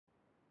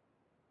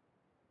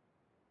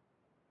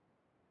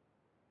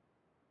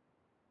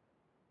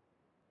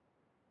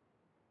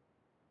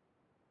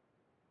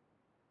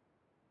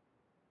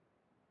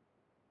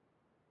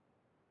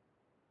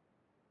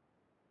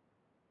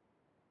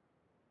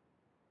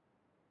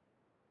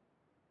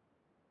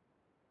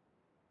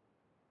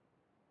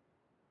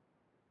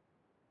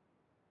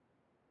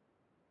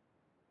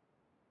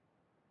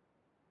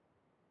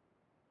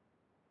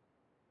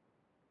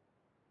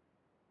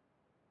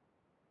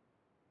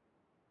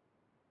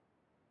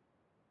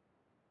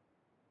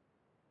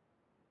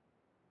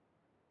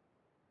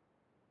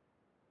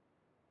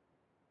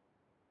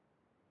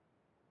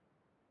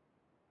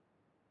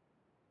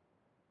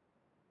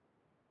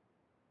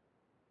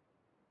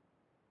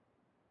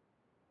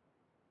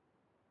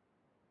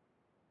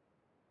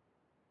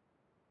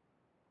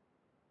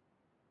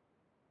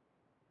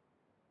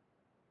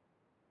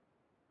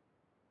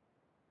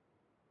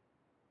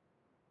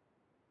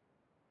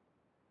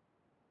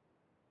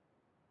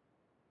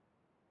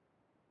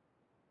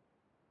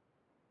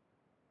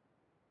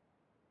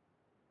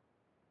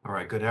All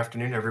right, good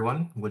afternoon,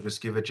 everyone. We'll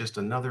just give it just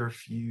another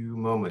few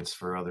moments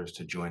for others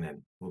to join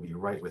in. We'll be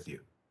right with you.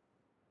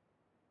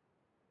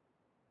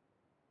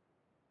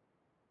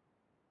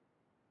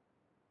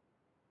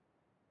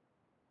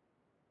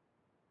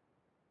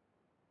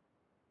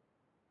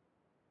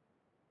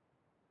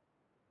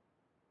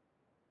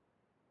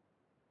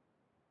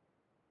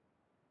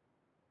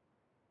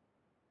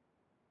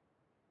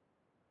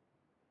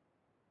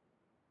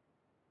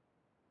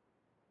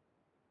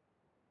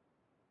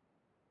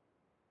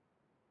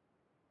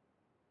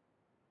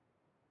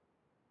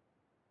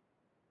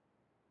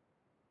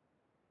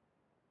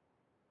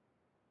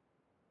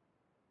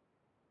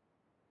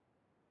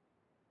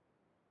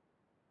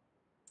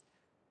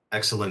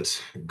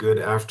 Excellent. Good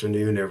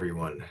afternoon,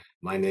 everyone.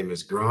 My name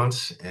is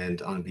Grant,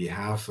 and on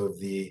behalf of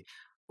the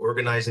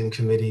organizing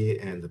committee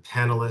and the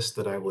panelists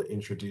that I will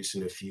introduce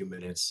in a few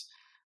minutes,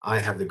 I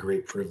have the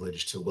great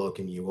privilege to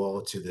welcome you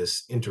all to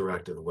this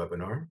interactive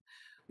webinar,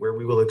 where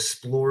we will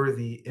explore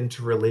the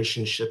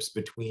interrelationships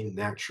between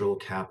natural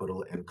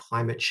capital and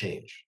climate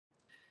change.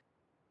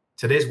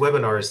 Today's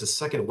webinar is the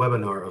second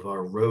webinar of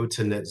our Road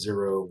to Net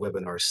Zero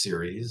webinar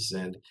series.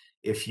 And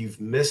if you've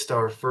missed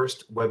our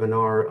first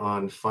webinar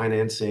on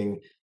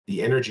financing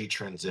the energy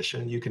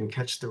transition, you can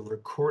catch the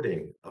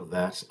recording of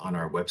that on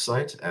our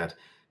website at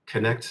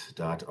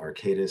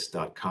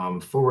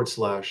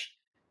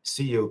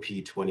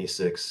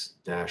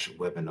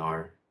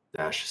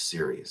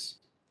connect.arcadis.com/COP26-webinar-series.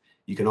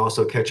 You can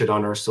also catch it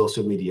on our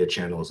social media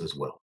channels as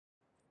well.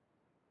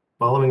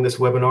 Following this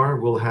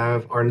webinar, we'll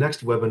have our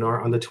next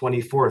webinar on the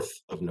 24th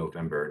of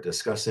November,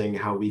 discussing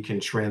how we can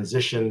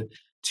transition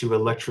to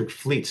electric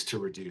fleets to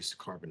reduce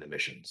carbon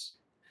emissions.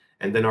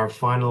 And then our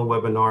final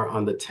webinar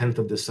on the 10th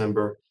of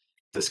December,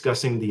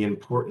 discussing the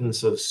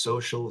importance of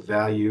social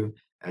value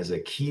as a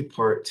key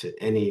part to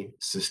any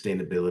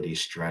sustainability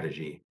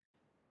strategy.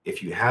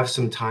 If you have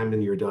some time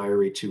in your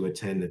diary to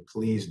attend,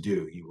 please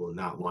do. You will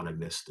not want to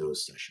miss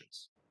those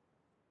sessions.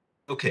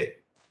 Okay,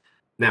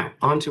 now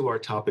on to our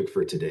topic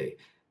for today.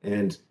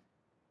 And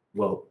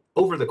well,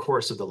 over the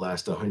course of the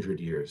last 100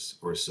 years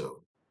or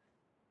so,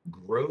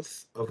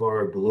 growth of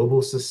our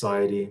global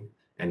society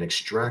and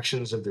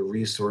extractions of the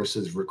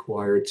resources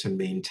required to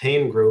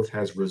maintain growth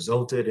has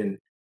resulted in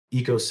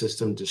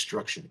ecosystem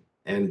destruction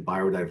and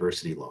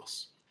biodiversity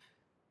loss.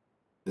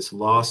 This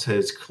loss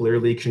has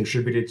clearly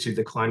contributed to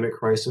the climate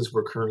crisis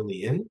we're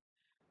currently in,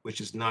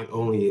 which is not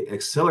only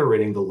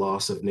accelerating the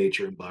loss of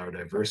nature and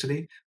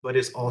biodiversity, but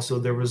is also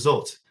the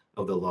result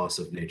of the loss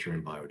of nature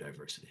and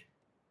biodiversity.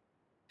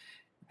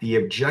 The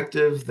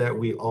objective that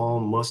we all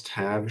must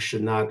have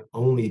should not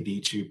only be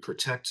to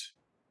protect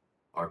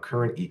our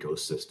current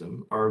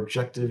ecosystem, our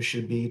objective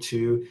should be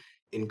to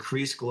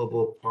increase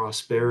global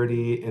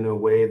prosperity in a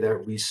way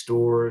that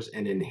restores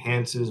and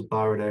enhances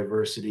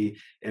biodiversity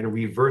and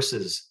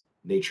reverses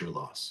nature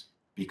loss,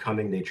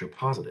 becoming nature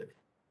positive.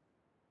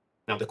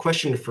 Now, the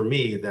question for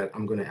me that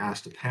I'm going to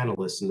ask the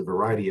panelists in a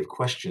variety of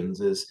questions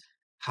is,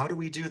 how do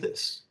we do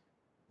this?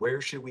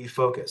 Where should we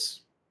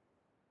focus?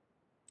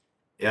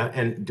 Yeah,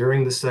 and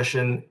during the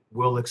session,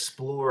 we'll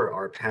explore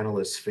our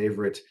panelists'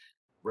 favorite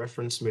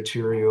reference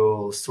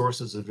material,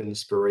 sources of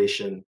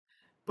inspiration,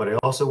 but I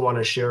also want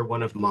to share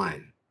one of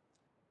mine,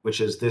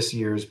 which is this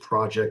year's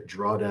Project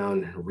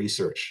Drawdown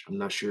research. I'm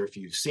not sure if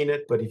you've seen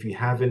it, but if you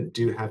haven't,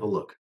 do have a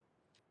look.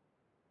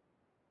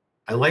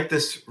 I like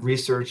this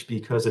research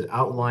because it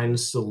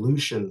outlines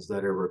solutions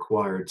that are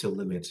required to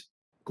limit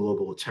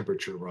global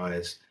temperature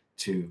rise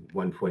to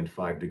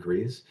 1.5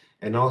 degrees,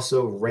 and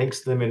also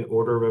ranks them in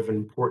order of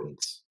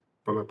importance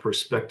from a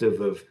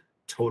perspective of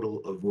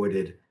total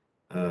avoided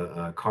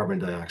carbon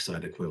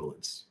dioxide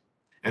equivalents.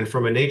 And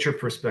from a nature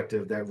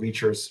perspective, that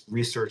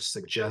research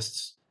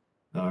suggests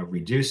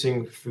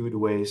reducing food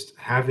waste,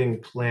 having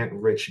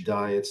plant-rich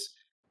diets,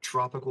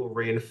 tropical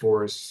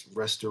rainforests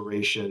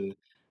restoration,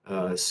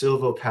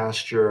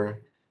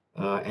 silvopasture,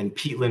 and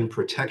peatland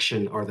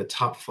protection are the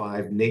top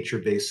 5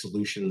 nature-based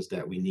solutions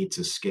that we need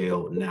to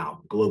scale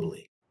now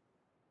globally.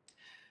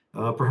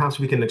 Perhaps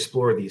we can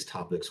explore these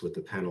topics with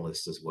the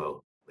panelists as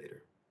well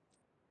later.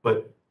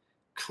 But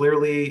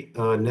clearly,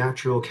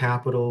 natural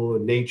capital,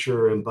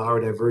 nature, and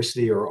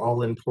biodiversity are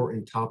all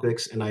important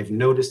topics, and I've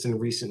noticed in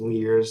recent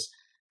years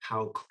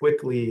how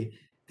quickly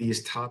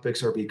these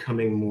topics are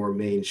becoming more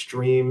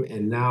mainstream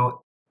and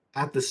now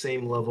at the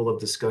same level of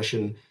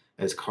discussion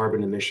as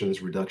carbon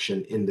emissions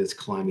reduction in this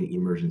climate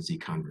emergency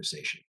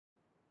conversation.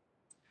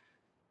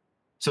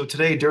 So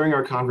today, during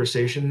our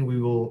conversation,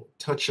 we will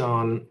touch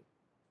on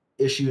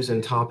issues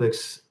and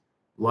topics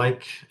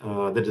like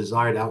the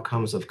desired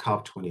outcomes of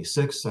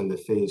COP26 and the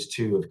phase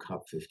 2 of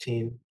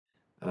COP15,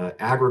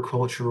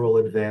 agricultural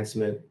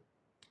advancement,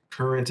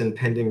 current and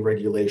pending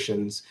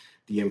regulations,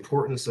 the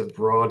importance of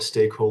broad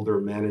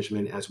stakeholder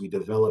management as we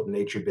develop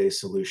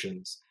nature-based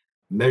solutions,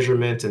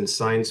 measurement and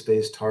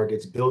science-based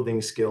targets, building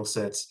skill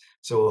sets,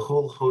 so a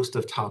whole host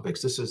of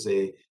topics. This is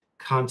a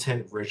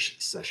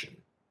content-rich session.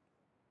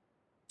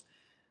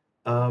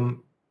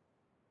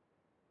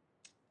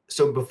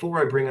 So before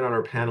I bring in on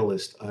our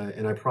panelist,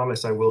 and I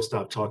promise I will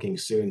stop talking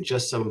soon,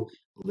 just some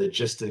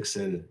logistics,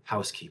 and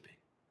housekeeping.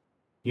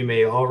 You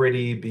may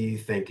already be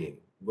thinking,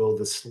 will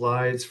the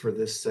slides for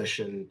this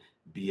session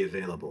be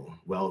available?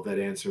 Well, that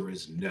answer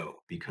is no,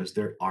 because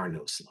there are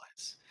no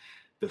slides.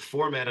 The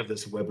format of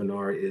this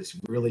webinar is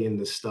really in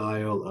the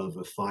style of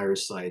a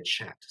fireside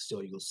chat.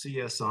 So you'll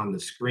see us on the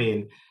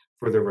screen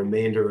for the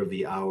remainder of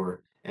the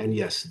hour. And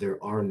yes,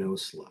 there are no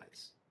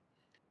slides.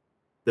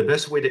 The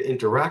best way to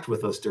interact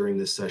with us during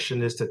this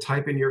session is to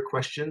type in your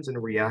questions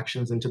and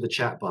reactions into the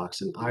chat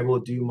box, and I will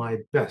do my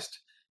best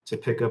to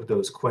pick up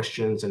those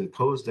questions and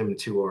pose them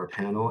to our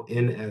panel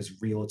in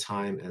as real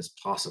time as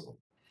possible.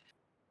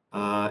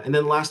 And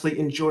then lastly,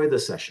 enjoy the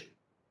session.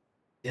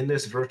 In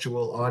this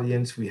virtual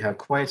audience, we have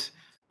quite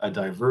a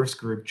diverse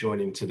group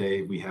joining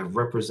today. We have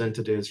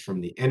representatives from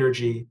the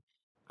energy,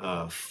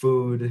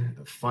 food,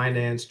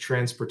 finance,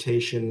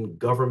 transportation,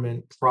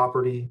 government,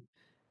 property,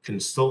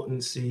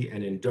 consultancy,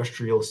 and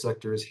industrial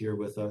sectors here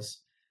with us,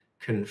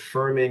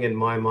 confirming in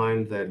my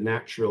mind that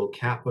natural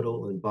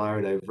capital and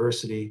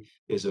biodiversity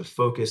is a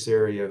focus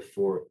area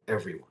for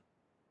everyone.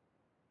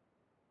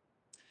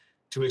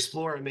 To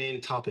explore our main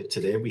topic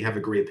today, we have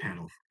a great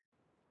panel.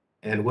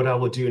 And what I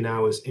will do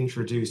now is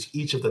introduce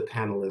each of the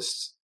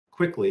panelists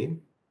quickly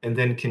and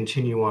then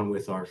continue on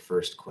with our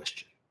first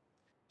question.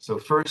 So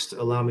first,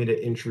 allow me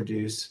to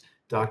introduce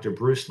Dr.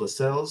 Bruce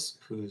Lascelles,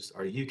 who's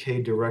our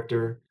UK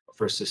Director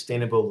for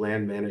Sustainable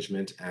Land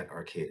Management at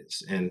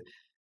Arcadis. And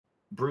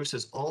Bruce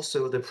is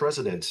also the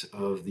president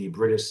of the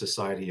British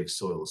Society of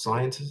Soil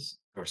Sciences,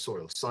 or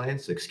Soil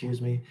Science,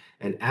 excuse me.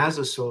 And as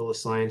a soil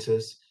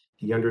scientist,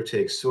 he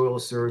undertakes soil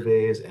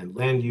surveys and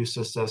land use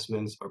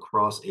assessments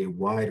across a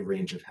wide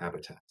range of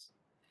habitats.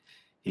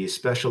 He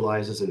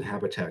specializes in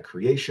habitat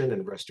creation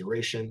and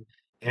restoration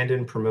and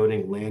in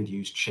promoting land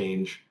use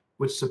change,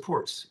 which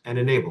supports and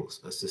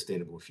enables a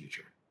sustainable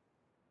future.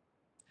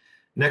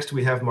 Next,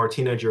 we have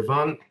Martina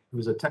Gervan,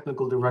 who's a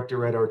technical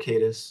director at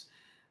Arcadis.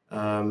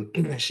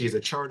 She's a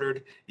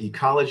chartered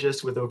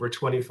ecologist with over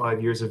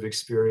 25 years of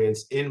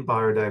experience in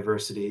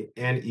biodiversity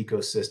and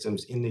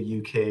ecosystems in the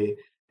UK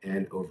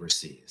and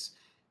overseas.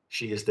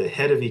 She is the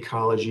head of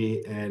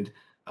ecology and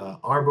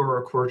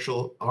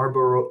arboriculture,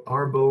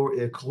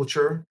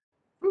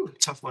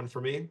 tough one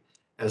for me,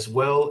 as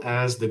well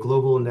as the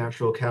Global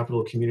Natural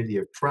Capital Community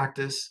of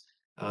Practice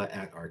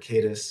at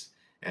Arcadis.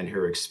 And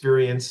her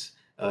experience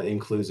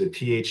includes a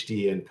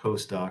PhD and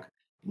postdoc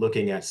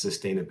looking at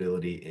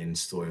sustainability in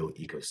soil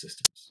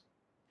ecosystems.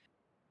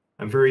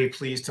 I'm very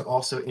pleased to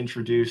also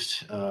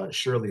introduce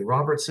Shirley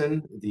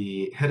Robertson,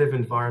 the Head of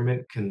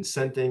Environment,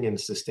 Consenting and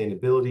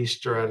Sustainability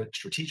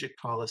Strategic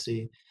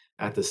Policy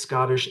at the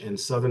Scottish and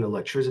Southern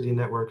Electricity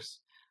Networks.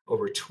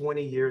 Over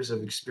 20 years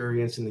of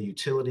experience in the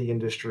utility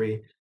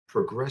industry,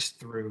 progressed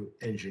through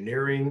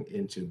engineering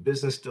into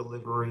business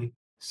delivery,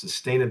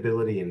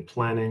 sustainability and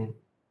planning,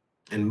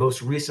 and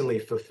most recently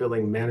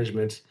fulfilling a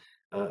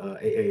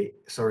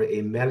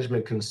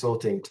management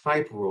consulting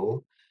type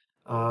role,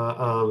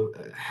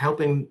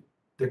 helping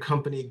the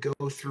company go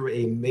through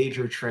a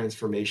major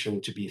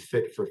transformation to be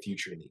fit for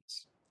future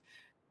needs.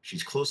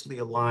 She's closely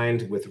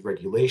aligned with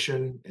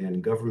regulation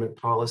and government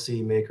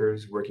policy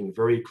makers, working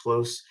very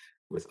close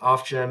with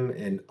Ofgem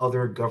and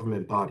other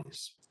government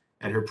bodies.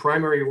 And her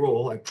primary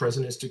role at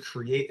present is to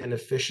create an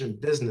efficient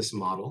business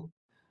model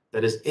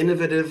that is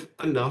innovative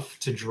enough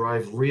to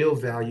drive real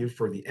value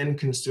for the end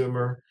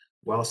consumer,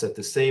 whilst at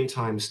the same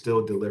time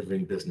still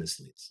delivering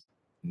business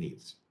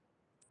needs.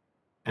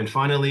 And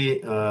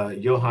finally,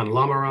 Johan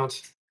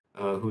Lamarant,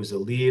 who's a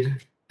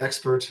lead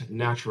expert in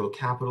natural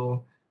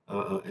capital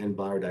and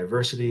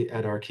biodiversity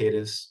at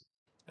Arcadis,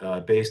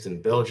 based in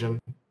Belgium.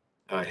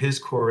 His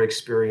core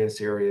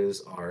experience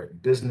areas are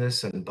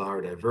business and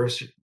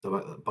biodiversity,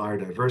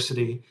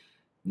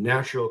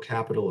 natural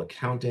capital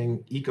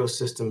accounting,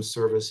 ecosystem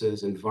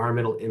services,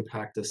 environmental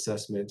impact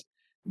assessment,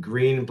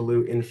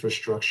 green-blue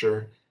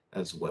infrastructure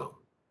as well.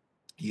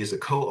 He is a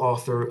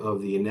co-author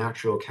of the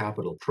Natural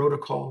Capital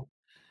Protocol,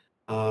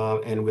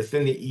 and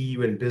within the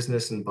EU and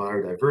Business and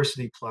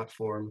Biodiversity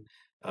platform,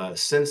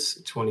 since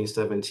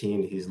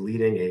 2017, he's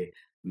leading a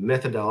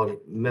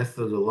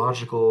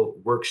methodological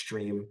work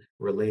stream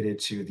related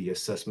to the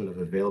assessment of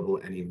available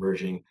and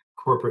emerging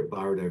corporate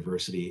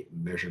biodiversity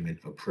measurement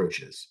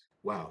approaches.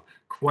 Wow,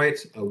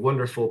 quite a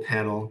wonderful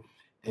panel,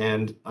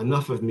 and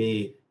enough of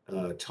me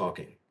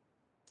talking.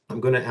 I'm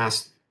going to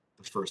ask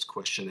the first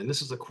question, and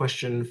this is a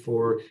question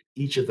for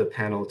each of the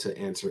panel to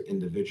answer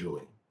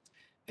individually.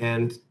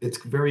 And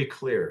it's very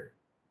clear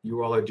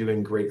you all are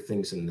doing great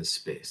things in this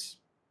space.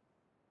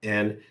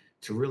 And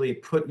to really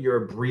put your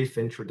brief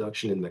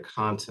introduction in the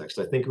context,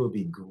 I think it would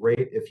be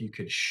great if you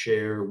could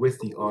share with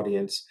the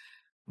audience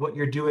what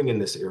you're doing in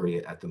this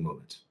area at the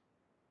moment.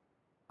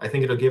 I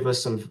think it'll give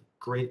us some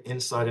great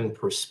insight and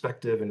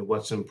perspective in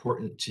what's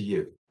important to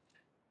you.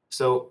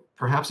 So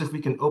perhaps if we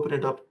can open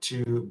it up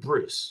to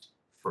Bruce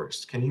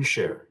first, can you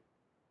share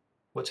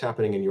what's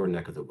happening in your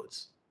neck of the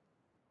woods?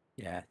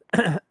 Yeah,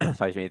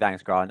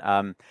 thanks, Grant.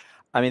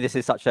 I mean, this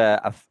is such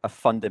a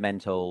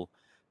fundamental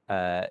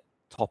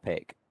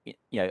topic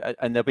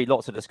and there'll be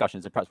lots of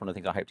discussions, and perhaps one of the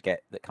things I hope to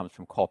get that comes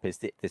from COP is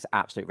this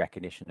absolute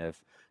recognition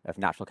of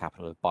natural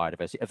capital, of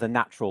biodiversity, of the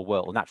natural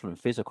world, natural and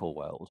physical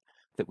world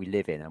that we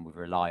live in and we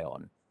rely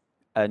on.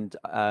 And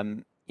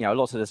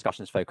lots of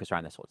discussions focus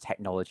around this sort of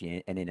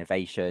technology and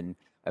innovation,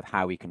 of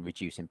how we can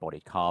reduce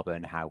embodied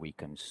carbon, how we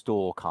can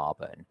store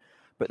carbon.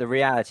 But the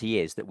reality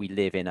is that we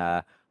live in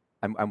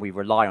and we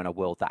rely on a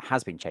world that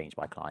has been changed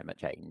by climate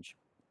change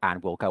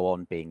and will go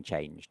on being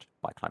changed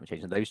by climate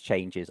change. And those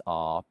changes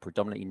are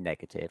predominantly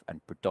negative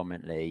and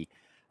predominantly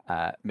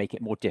make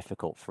it more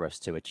difficult for us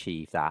to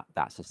achieve that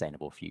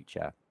sustainable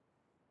future.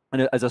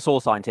 And as a soil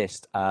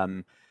scientist,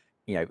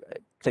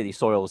 clearly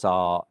soils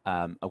are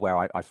where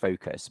I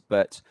focus,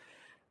 but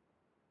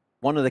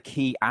one of the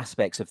key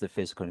aspects of the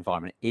physical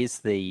environment is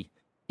the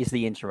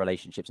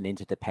interrelationships and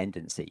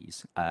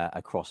interdependencies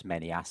across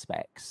many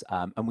aspects.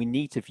 And we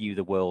need to view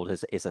the world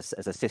as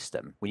a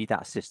system. We need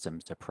that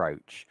systems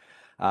approach.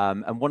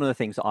 And one of the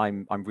things that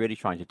I'm really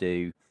trying to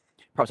do,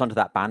 perhaps under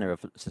that banner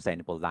of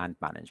sustainable land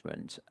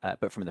management,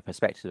 but from the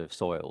perspective of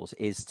soils,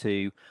 is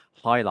to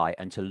highlight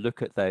and to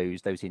look at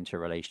those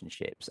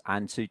interrelationships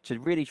and to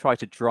really try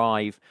to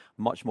drive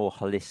much more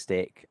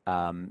holistic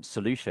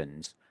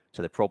solutions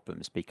to the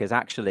problems. Because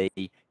actually,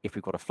 if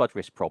we've got a flood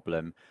risk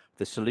problem,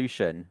 the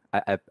solution,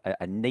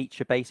 a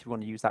nature-based, if you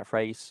want to use that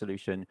phrase,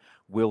 solution,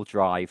 will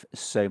drive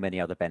so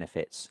many other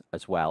benefits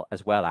as well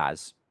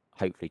as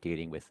hopefully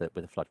dealing with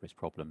the flood risk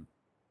problem.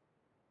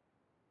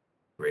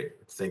 Great.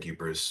 Thank you,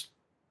 Bruce.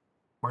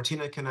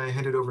 Martina, can I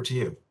hand it over to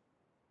you?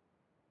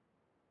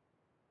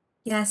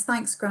 Yes,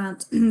 thanks,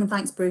 Grant.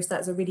 Thanks, Bruce.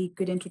 That's a really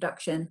good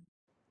introduction.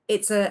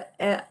 It's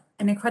an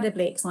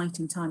incredibly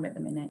exciting time at the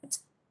minute.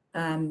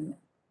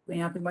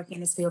 I've been working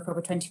in this field for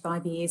over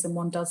 25 years, and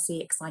one does see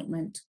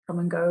excitement come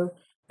and go.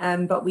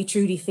 But we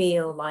truly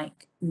feel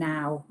like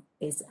now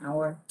is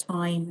our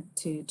time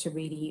to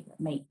really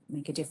make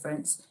a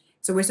difference.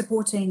 So we're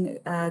supporting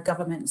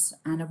governments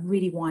and a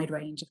really wide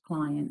range of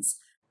clients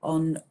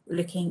on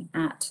looking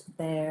at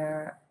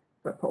their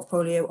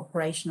portfolio,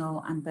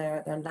 operational, and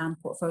their land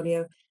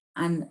portfolio,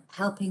 and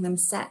helping them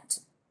set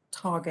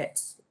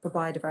targets for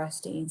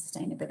biodiversity and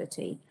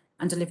sustainability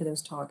and deliver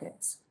those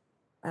targets.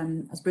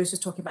 As Bruce was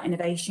talking about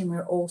innovation,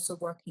 we're also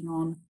working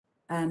on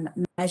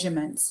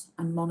measurements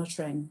and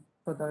monitoring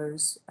for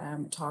those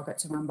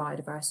targets around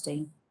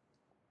biodiversity,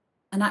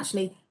 and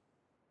actually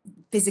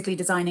physically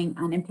designing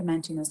and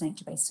implementing those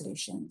nature-based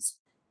solutions,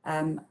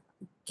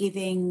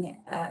 giving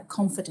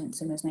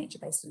confidence in those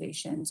nature-based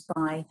solutions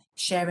by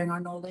sharing our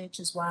knowledge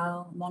as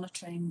well,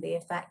 monitoring the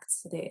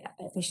effects, the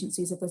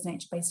efficiencies of those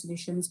nature-based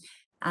solutions.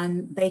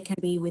 And they can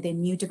be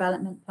within new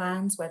development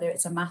plans, whether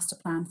it's a master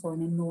plan for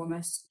an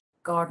enormous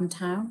garden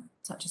town,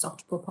 such as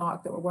Optical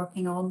Park that we're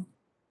working on,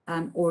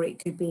 or it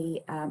could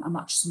be a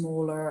much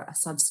smaller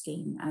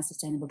sub-scheme, a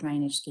sustainable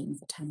drainage scheme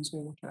for Thames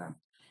Water.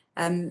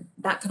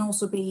 That can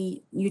also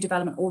be new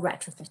development or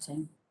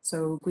retrofitting,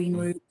 so green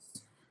roofs,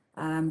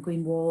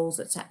 green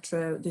walls,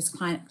 etc. There's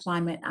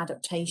climate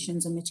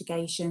adaptations and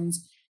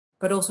mitigations,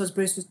 but also, as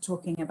Bruce was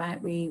talking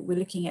about, we're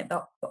looking at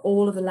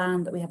all of the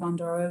land that we have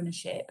under our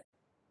ownership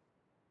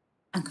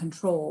and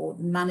control.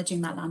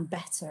 Managing that land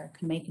better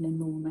can make an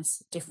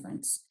enormous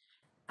difference.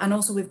 And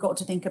also, we've got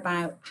to think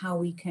about how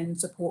we can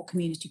support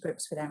community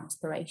groups with their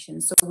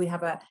aspirations. So we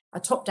have a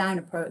top-down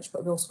approach,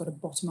 but we've also got a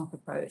bottom-up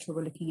approach where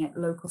we're looking at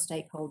local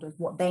stakeholders,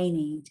 what they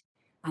need,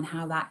 and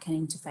how that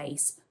can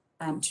interface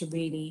to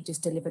really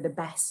just deliver the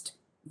best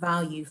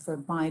value for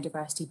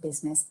biodiversity,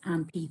 business,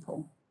 and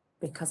people.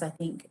 Because I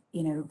think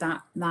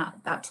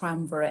that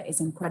triumvirate is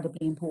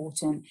incredibly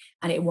important,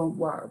 and it won't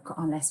work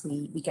unless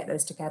we get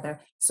those together.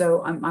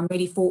 So I'm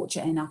really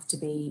fortunate enough to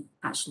be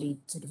actually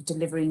sort of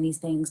delivering these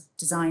things,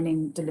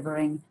 designing,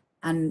 delivering,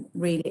 and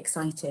really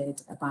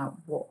excited about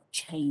what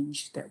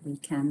change that we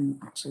can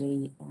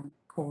actually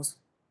cause.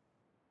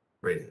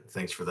 Great.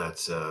 Thanks for that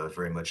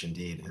very much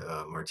indeed,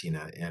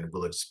 Martina. And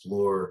we'll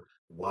explore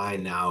why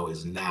now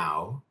is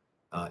now,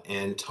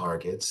 and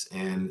targets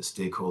and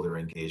stakeholder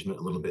engagement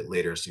a little bit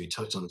later. So you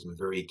touched on some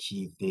very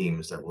key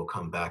themes that will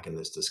come back in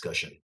this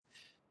discussion.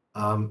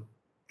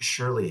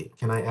 Shirley,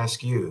 can I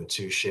ask you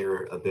to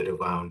share a bit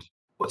around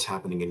what's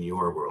happening in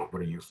your world?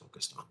 What are you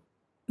focused on?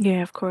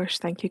 Yeah, of course.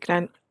 Thank you,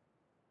 Grant.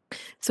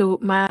 So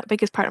my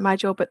biggest part of my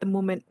job at the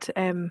moment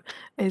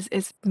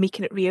is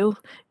making it real,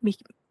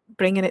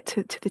 bringing it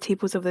to the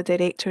tables of the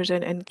directors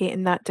and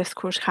getting that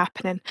discourse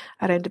happening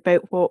around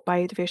about what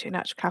biodiversity and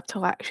natural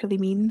capital actually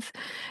means.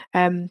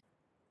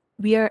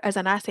 We are, as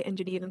an asset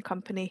engineering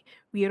company,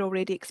 we are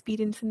already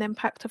experiencing the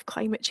impact of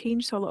climate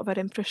change. So a lot of our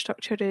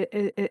infrastructure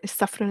is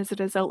suffering as a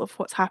result of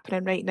what's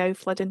happening right now,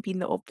 flooding being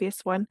the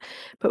obvious one.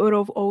 But we're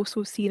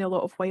also seeing a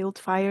lot of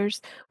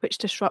wildfires, which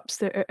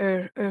disrupts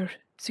our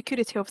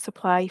security of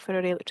supply for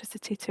our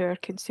electricity to our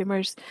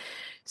consumers.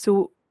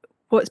 So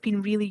what's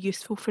been really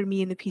useful for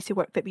me in the piece of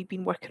work that we've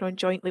been working on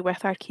jointly with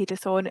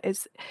Arcadis on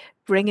is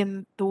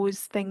bringing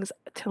those things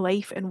to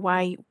life, and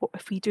why,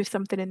 if we do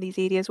something in these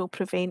areas, will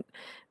prevent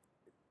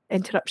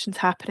interruptions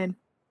happening.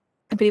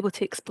 and be able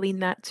to explain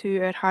that to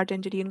our hard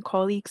engineering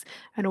colleagues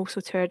and also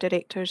to our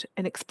directors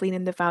and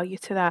explaining the value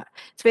to that.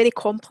 It's a very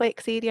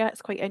complex area.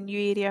 It's quite a new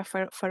area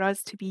for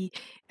us to be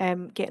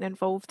getting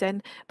involved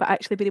in, but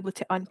actually being able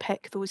to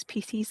unpick those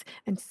pieces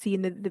and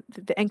seeing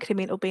the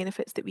incremental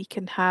benefits that we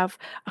can have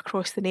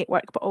across the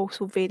network, but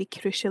also very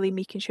crucially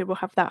making sure we'll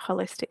have that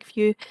holistic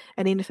view,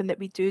 and anything that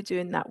we do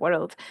in that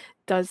world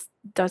does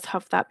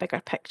have that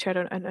bigger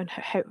picture and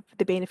how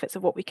the benefits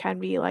of what we can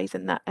realise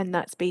in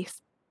that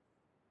space.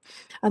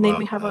 And then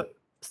we have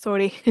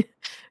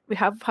we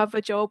have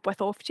a job with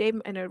Ofgem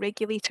and our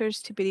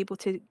regulators to be able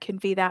to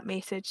convey that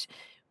message.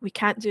 We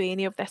can't do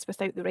any of this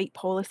without the right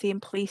policy in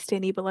place to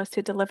enable us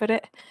to deliver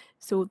it.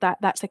 So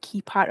that's a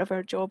key part of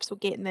our job. So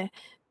getting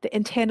the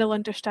internal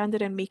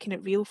understanding and making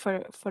it real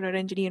for our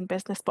engineering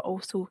business, but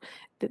also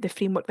the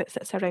framework that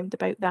sits around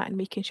about that, and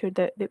making sure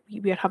that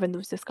we are having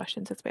those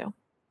discussions as well.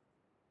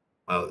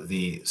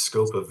 The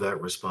scope of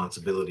that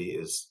responsibility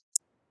is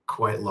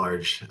quite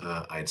large,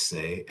 I'd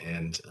say,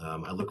 and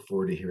I look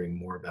forward to hearing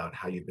more about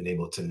how you've been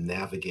able to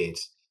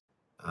navigate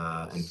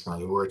and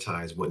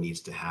prioritize what needs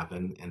to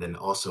happen, and then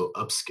also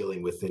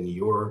upskilling within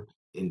your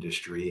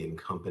industry and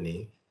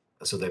company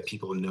so that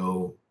people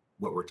know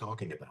what we're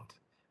talking about.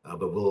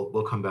 But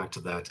we'll come back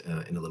to that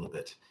in a little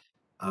bit.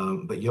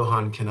 But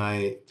Johan, can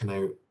I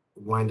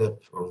wind up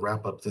or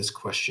wrap up this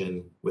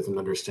question with an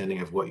understanding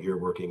of what you're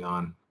working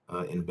on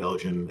in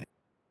Belgium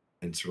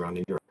and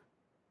surrounding Europe?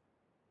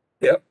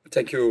 Yeah,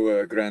 thank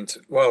you, Grant.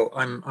 Well,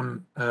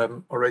 I'm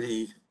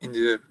already in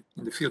the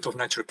field of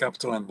natural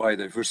capital and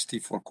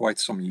biodiversity for quite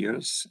some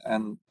years,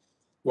 and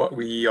what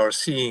we are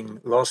seeing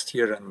last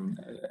year and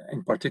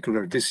in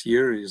particular this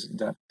year is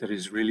that there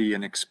is really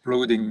an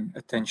exploding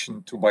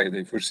attention to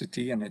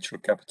biodiversity and natural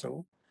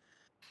capital,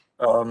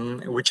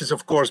 which is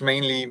of course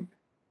mainly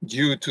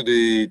due to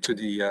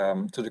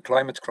the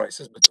climate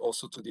crisis, but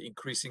also to the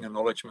increasing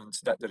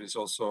acknowledgement that there is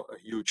also a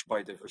huge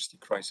biodiversity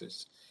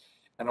crisis,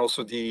 and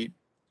also the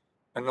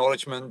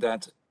acknowledgement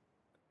that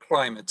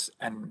climate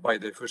and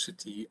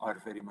biodiversity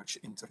are very much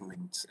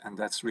interlinked, and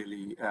that's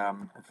really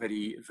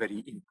very,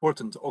 very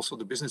important. Also,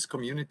 the business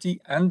community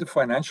and the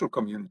financial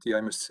community, I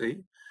must say,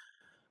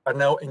 are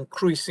now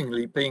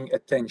increasingly paying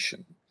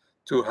attention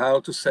to how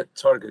to set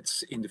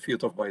targets in the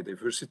field of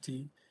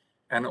biodiversity,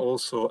 and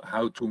also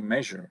how to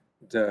measure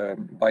the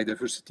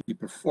biodiversity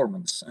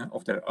performance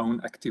of their own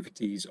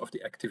activities, of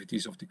the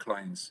activities of the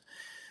clients.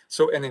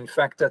 So, and in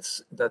fact,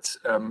 that's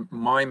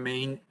my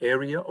main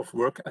area of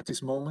work at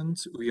this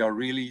moment. We are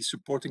really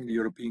supporting the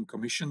European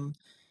Commission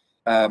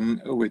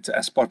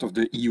as part of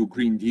the EU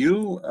Green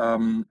Deal.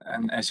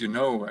 And as you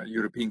know,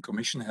 European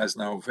Commission has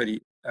now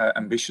very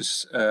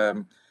ambitious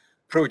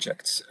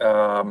projects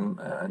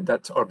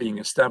that are being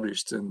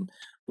established. And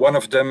one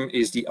of them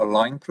is the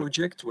ALIGN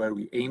project, where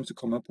we aim to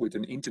come up with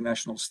an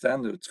international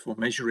standard for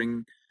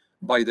measuring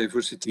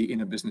biodiversity in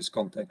a business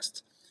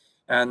context.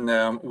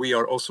 And we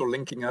are also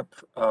linking up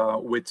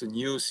with the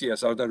new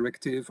CSR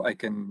directive. I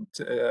can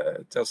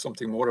tell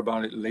something more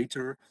about it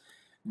later,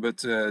 but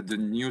the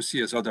new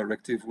CSR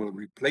directive will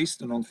replace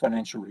the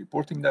non-financial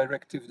reporting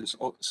directive.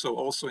 So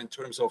also in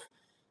terms of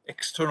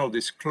external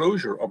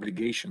disclosure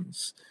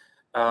obligations,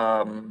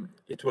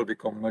 it will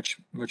become much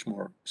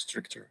more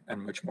stricter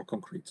and much more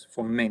concrete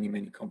for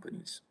many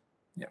companies.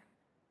 Yeah.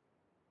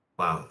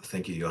 Wow,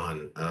 thank you,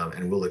 Johan.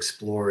 And we'll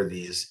explore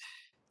these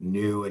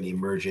new and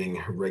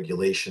emerging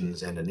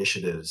regulations and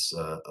initiatives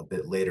a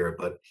bit later.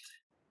 But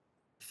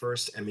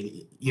first, I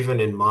mean,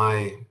 even in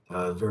my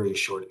very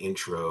short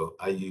intro,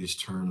 I use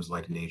terms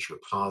like nature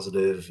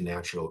positive,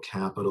 natural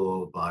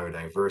capital,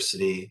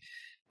 biodiversity.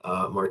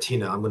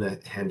 Martina, I'm going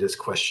to hand this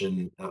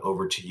question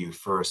over to you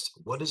first.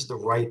 What is the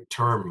right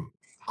term?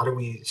 How do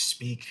we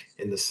speak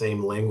in the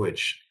same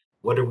language?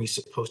 What are we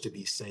supposed to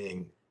be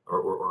saying,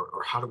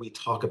 or how do we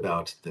talk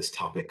about this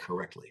topic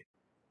correctly?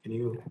 Can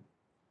you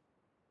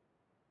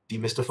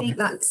demystify?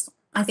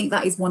 I think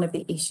that is one of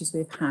the issues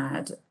we've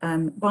had.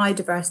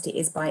 Biodiversity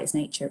is by its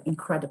nature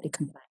incredibly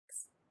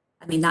complex.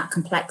 I mean, that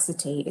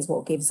complexity is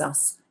what gives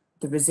us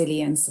the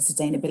resilience, the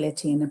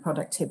sustainability, and the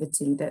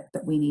productivity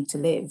that we need to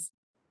live.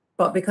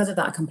 But because of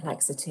that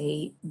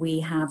complexity, we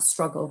have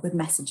struggled with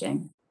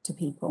messaging to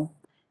people.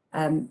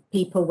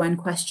 People, when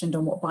questioned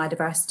on what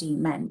biodiversity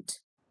meant,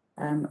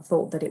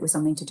 thought that it was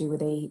something to do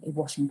with a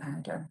washing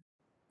powder,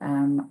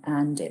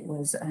 and it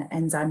was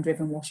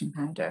enzyme-driven washing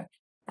powder.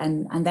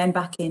 And then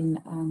back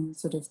in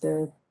sort of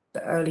the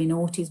early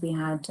noughties, we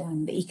had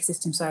the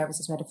Ecosystem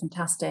Services. We had a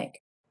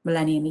fantastic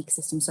Millennium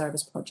Ecosystem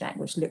Service project,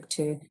 which looked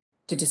to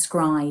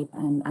describe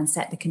and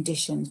set the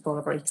conditions for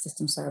our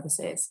ecosystem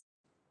services.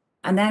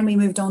 And then we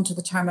moved on to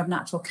the term of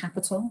natural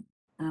capital.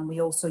 And we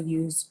also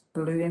use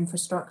blue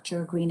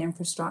infrastructure, green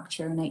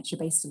infrastructure,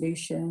 nature-based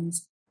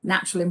solutions,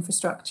 natural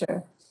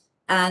infrastructure,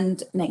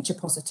 and nature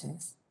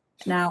positive.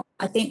 Now,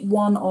 I think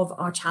one of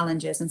our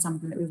challenges and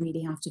something that we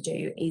really have to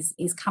do is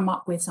come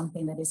up with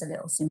something that is a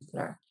little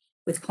simpler.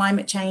 With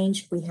climate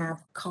change, we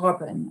have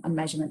carbon and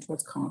measurement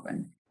towards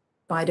carbon.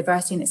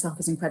 Biodiversity in itself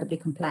is incredibly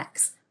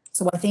complex.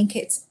 So I think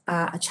it's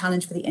a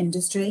challenge for the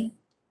industry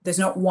there's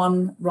not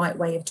one right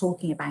way of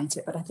talking about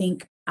it, but I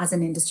think as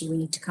an industry, we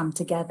need to come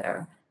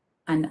together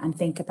and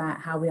think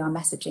about how we are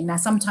messaging. Now,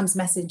 sometimes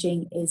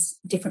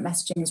different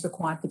messaging is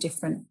required for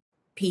different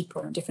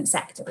people and different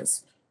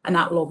sectors, and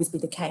that will always be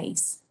the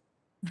case.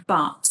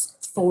 But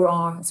for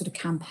our sort of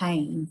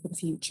campaign for the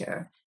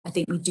future, I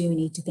think we do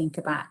need to think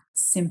about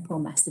simple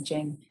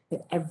messaging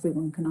that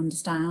everyone can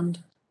understand.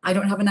 I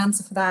don't have an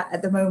answer for that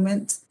at the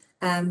moment,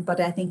 but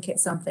I think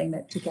it's something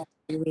that together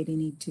we really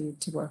need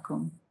to work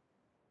on.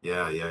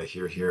 Yeah,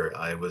 here.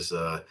 I was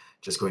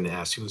just going to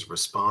ask who's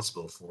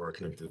responsible for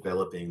kind of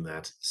developing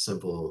that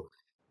simple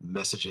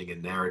messaging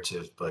and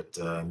narrative, but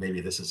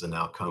maybe this is an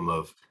outcome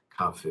of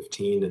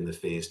COP15 and the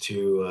phase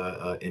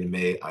 2 in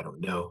May. I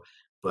don't know,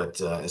 but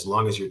as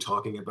long as you're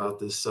talking about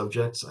this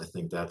subject, I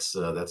think that's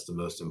the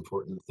most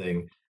important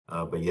thing.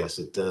 But yes,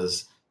 it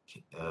does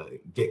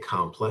get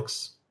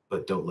complex,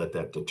 but don't let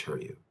that deter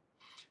you.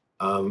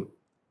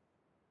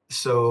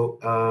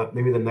 So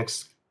maybe the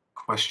next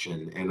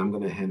question, and I'm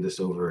going to hand this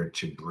over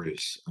to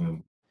Bruce.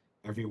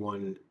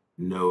 Everyone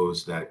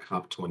knows that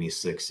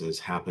COP26 is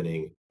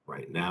happening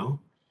right now.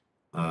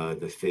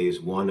 The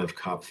phase 1 of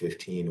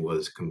COP15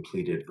 was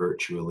completed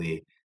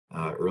virtually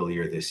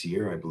earlier this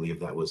year. I believe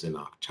that was in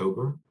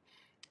October.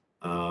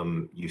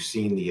 You've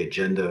seen the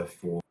agenda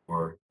for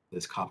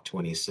this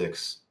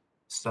COP26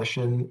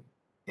 session,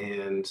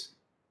 and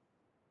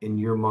in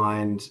your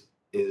mind,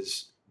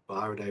 is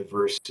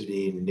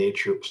biodiversity,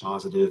 nature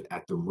positive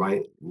at the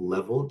right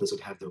level? Does it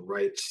have the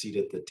right seat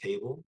at the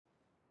table?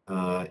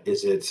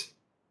 Is it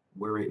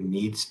where it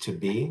needs to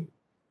be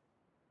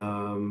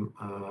in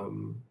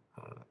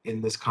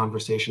this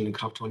conversation in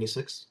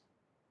COP26?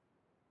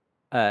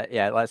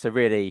 Yeah, that's a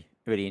really,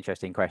 really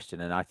interesting question.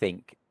 And I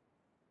think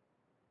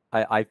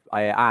I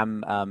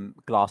am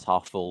glass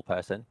half full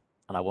person,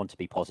 and I want to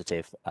be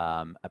positive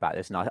about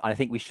this. And I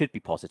think we should be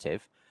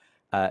positive.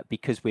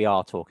 Because we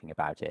are talking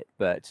about it.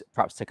 But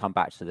perhaps to come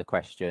back to the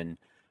question,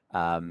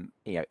 has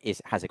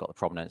it got the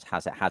prominence?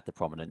 Has it had the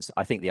prominence?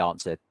 I think the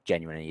answer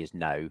genuinely is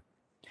no.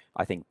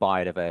 I think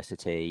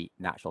biodiversity,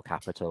 natural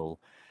capital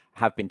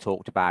have been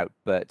talked about,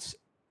 but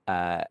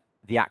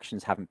the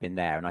actions haven't been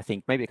there. And I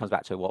think maybe it comes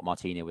back to what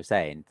Martina was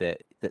saying,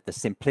 that the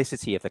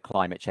simplicity of the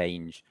climate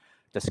change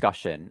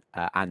discussion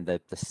and the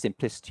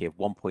simplicity of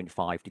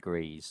 1.5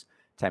 degrees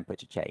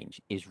temperature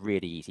change is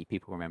really easy.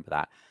 People remember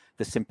that.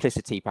 The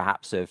simplicity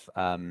perhaps of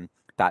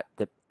that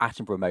the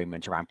Attenborough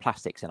moment around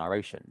plastics in our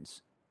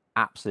oceans,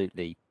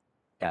 absolutely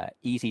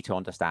easy to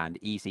understand,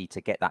 easy to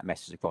get that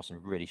message across,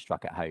 and really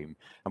struck at home.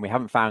 And we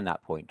haven't found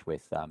that point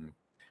with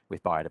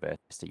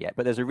biodiversity yet.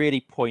 But there's a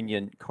really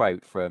poignant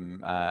quote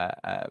from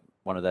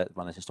one of the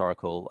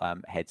historical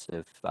heads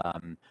of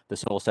the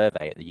soil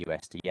survey at the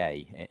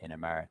USDA in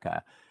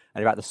America,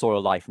 and about the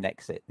soil life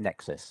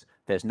nexus.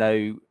 There's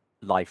no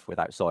life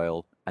without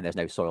soil, and there's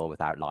no soil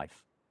without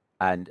life.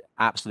 And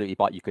absolutely,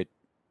 but you could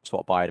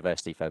swap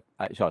biodiversity for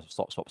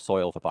swap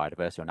soil for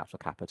biodiversity or natural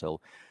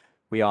capital.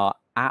 We are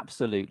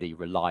absolutely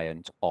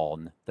reliant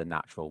on the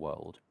natural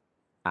world,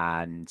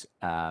 and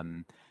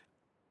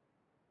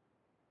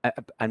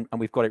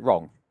we've got it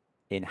wrong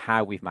in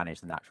how we've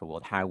managed the natural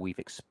world, how we've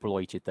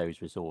exploited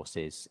those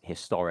resources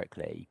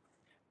historically,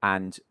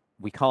 and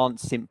we can't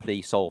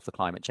simply solve the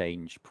climate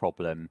change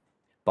problem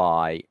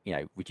by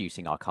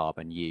reducing our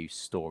carbon use,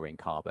 storing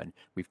carbon.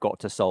 We've got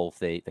to solve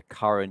the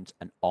current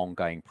and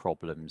ongoing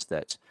problems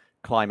that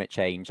climate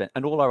change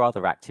and all our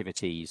other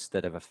activities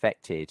that have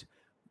affected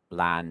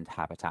land,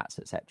 habitats,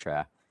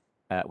 etc.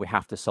 We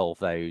have to solve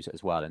those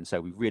as well. And so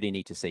we really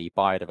need to see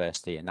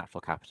biodiversity and natural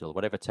capital,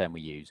 whatever term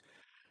we use,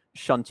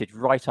 shunted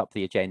right up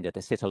the agenda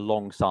to sit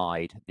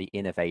alongside the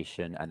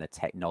innovation and the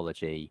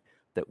technology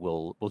that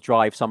will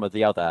drive some of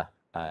the other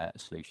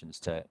solutions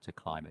to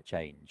climate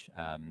change.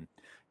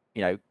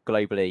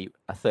 Globally,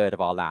 a third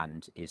of our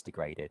land is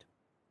degraded.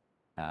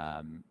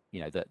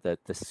 The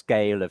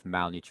scale of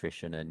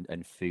malnutrition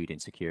and food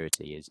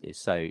insecurity is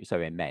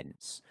so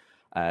immense.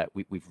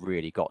 We've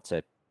really got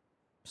to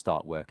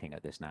start working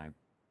at this now.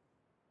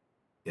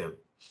 Yeah,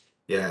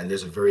 and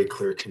there's a very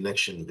clear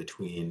connection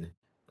between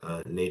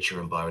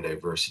nature and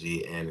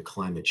biodiversity and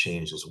climate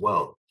change as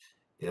well.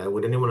 Yeah,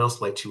 would anyone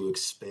else like to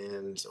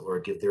expand or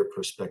give their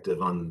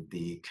perspective on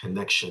the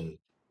connection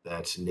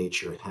that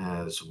nature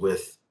has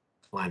with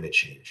climate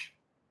change?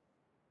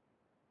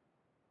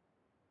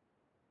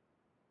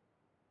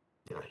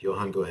 Yeah,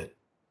 Johan, go ahead.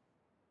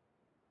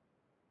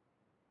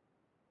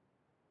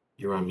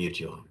 You're on mute,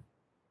 Johan.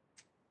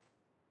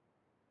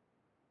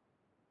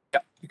 Yeah,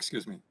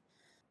 excuse me.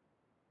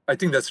 I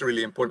think that's a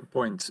really important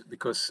point,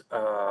 because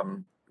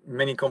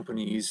many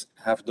companies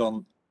have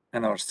done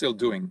and are still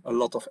doing a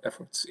lot of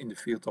efforts in the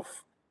field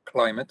of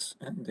climate,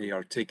 and they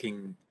are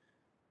taking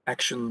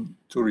action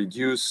to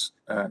reduce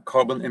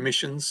carbon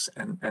emissions,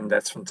 and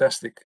that's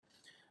fantastic.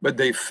 But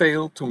they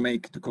fail to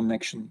make the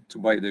connection to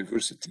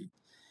biodiversity.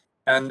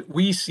 And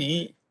we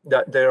see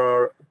that there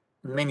are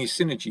many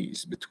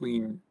synergies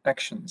between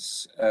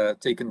actions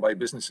taken by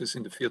businesses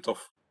in the field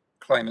of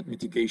climate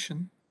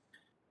mitigation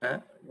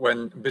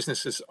when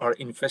businesses are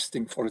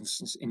investing, for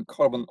instance, in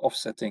carbon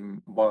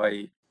offsetting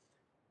by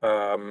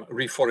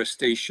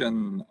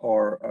reforestation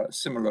or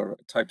similar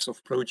types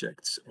of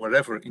projects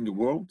wherever in the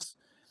world,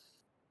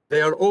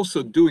 they are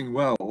also doing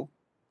well,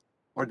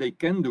 or they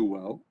can do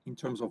well in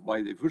terms of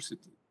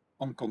biodiversity,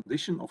 on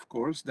condition, of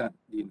course, that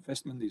the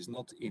investment is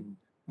not in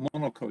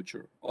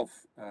monoculture of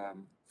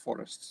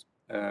forests,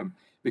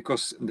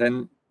 because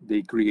then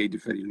they create a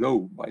very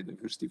low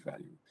biodiversity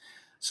value.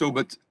 So,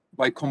 but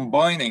by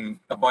combining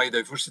a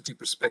biodiversity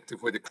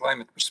perspective with a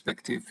climate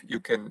perspective, you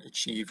can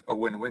achieve a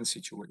win-win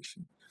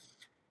situation.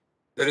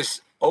 There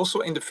is also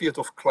in the field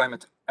of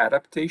climate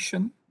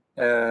adaptation,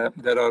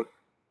 there are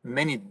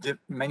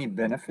many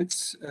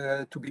benefits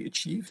to be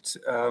achieved,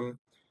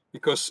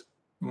 because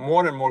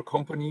more and more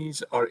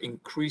companies are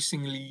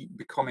increasingly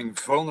becoming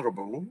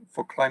vulnerable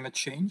for climate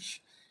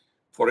change.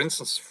 For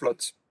instance,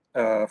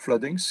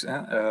 floodings,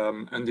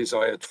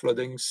 undesired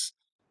floodings,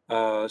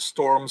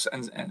 storms,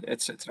 and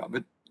etc.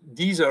 But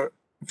these are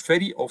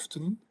very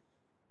often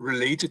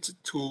related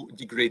to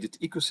degraded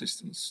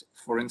ecosystems.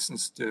 For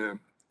instance,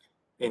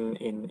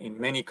 in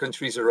many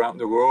countries around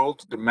the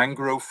world, the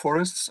mangrove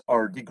forests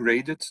are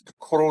degraded, the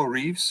coral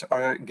reefs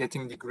are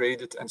getting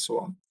degraded, and so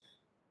on.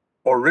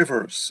 Or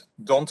rivers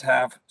don't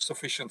have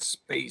sufficient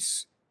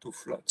space to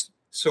flood.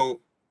 So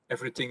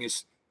everything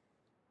is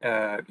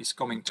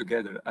coming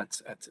together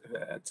at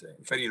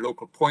very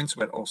local points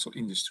where also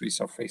industries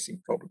are facing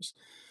problems.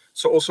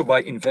 So also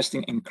by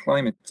investing in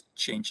climate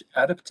change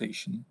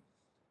adaptation,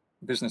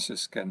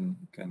 businesses can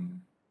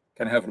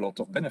have a lot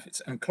of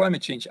benefits. And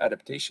climate change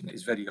adaptation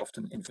is very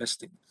often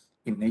investing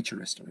in nature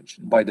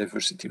restoration,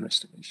 biodiversity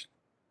restoration.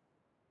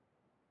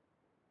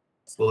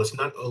 Well,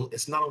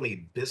 it's not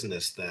only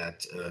business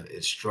that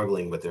is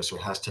struggling with this or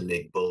has to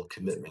make bold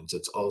commitments.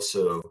 It's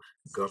also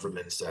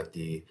governments at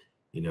the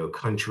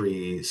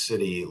country,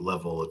 city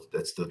level.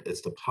 It's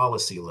the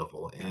policy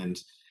level.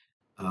 And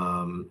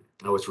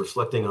I was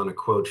reflecting on a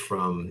quote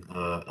from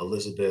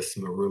Elizabeth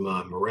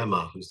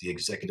Marema, who's the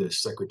executive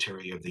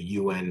secretary of the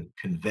UN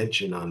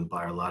Convention on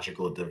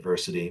Biological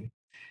Diversity.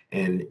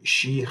 And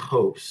she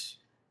hopes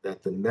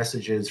that the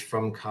messages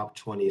from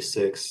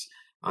COP26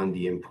 on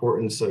the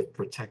importance of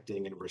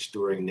protecting and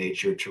restoring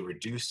nature to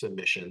reduce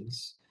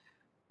emissions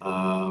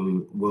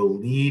will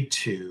lead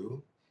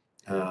to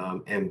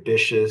an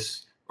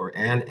ambitious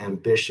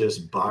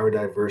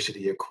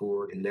biodiversity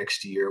accord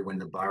next year when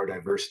the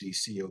biodiversity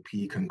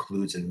COP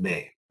concludes in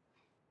May.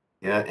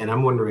 Yeah, and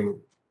I'm wondering,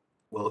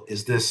 well,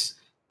 is this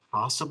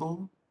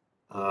possible?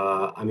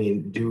 I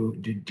mean, do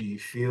you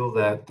feel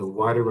that the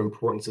wider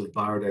importance of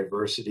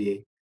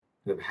biodiversity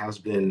has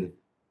been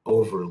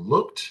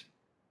overlooked?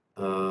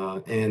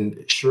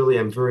 And Shirley,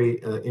 I'm very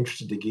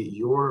interested to get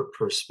your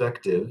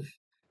perspective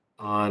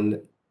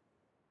on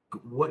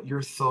what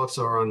your thoughts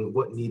are on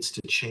what needs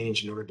to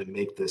change in order to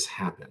make this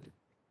happen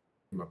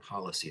from a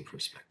policy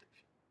perspective.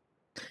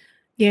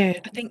 Yeah,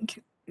 I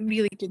think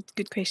really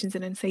good questions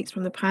and insights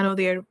from the panel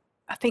there.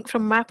 I think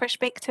from my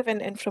perspective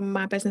and from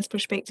my business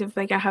perspective,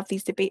 like I have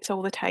these debates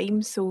all the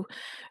time. So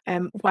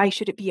why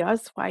should it be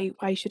us? Why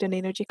should an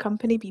energy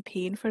company be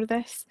paying for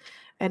this?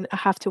 And I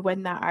have to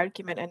win that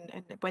argument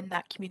and win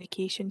that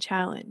communication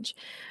challenge.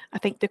 I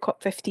think the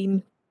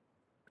COP15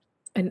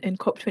 and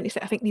COP26,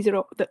 I think these are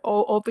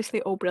all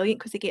obviously all brilliant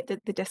because they get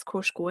the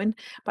discourse going.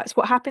 But it's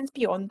what happens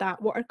beyond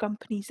that. What are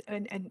companies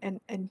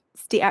and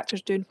state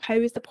actors doing? How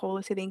is the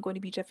policy then going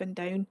to be driven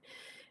down?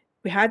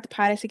 We had the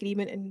Paris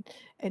Agreement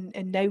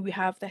and now we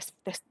have this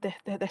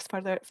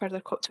further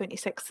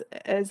COP26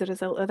 as a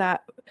result of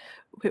that,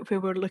 where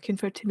we're looking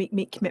for to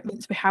make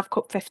commitments. We have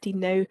COP15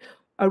 now.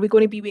 Are we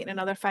going to be waiting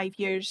another 5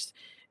 years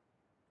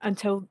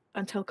until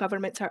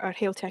governments are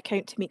held to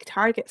account to make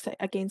targets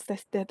against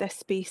this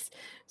space?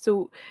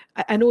 So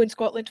I know in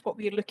Scotland what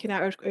we're looking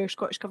at, our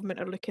Scottish Government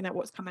are looking at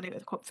what's coming out of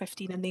the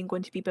COP15 and then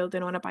going to be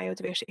building on a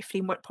biodiversity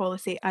framework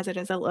policy as a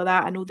result of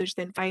that. I know there's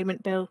the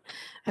Environment Bill,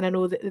 and I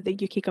know that the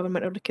UK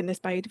Government are looking at this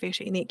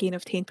biodiversity net gain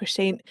of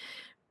 10%.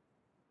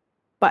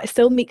 But it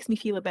still makes me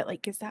feel a bit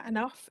like, is that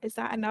enough? Is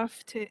that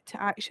enough to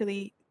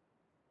actually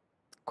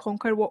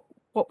conquer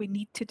what we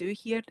need to do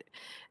here?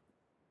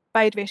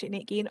 Biodiversity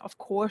net gain, of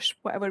course,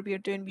 whatever we're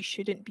doing, we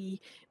shouldn't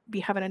be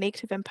having a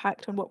negative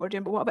impact on what we're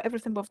doing. But what about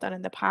everything we've done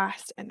in the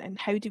past? And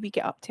how do we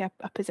get up to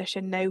a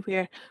position now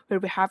where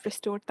we have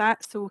restored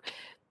that? So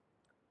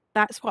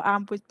that's what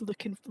I'm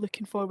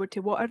looking forward to.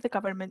 What are the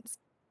governments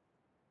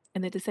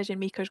and the decision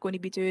makers going to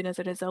be doing as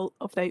a result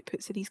of the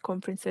outputs of these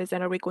conferences?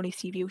 And are we going to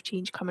see real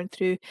change coming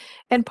through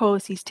in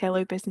policies to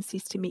allow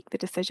businesses to make the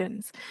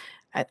decisions?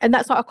 And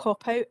that's not a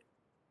cop-out.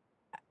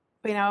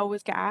 When I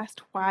always get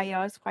asked, why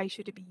us? Why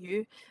should it be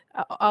you?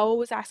 I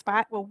always ask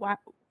back, well,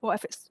 what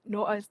if it's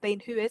not us?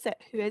 Then who is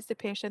it? Who is the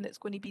person that's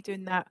going to be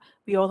doing that?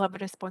 We all have a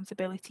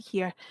responsibility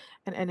here.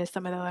 And as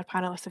some of the other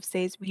panelists have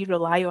said, we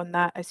rely on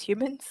that as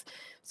humans.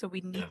 So we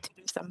need to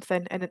do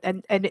something.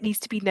 And it needs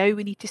to be now.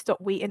 We need to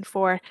stop waiting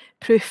for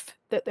proof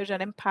that there's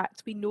an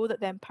impact. We know that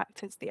the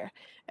impact is there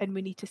and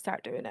we need to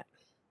start doing it.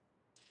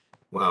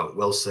 Wow,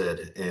 well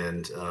said.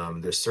 And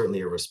there's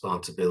certainly a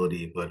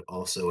responsibility, but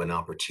also an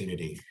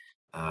opportunity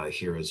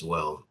here as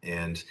well.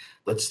 And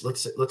let's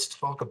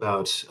talk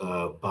about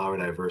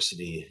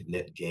biodiversity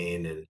net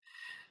gain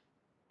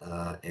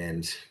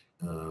and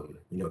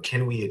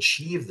can we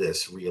achieve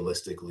this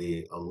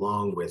realistically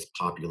along with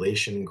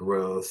population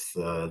growth,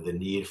 the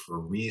need for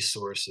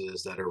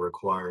resources that are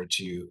required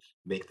to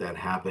make that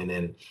happen?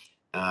 And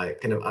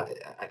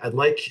I'd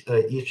like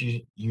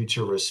you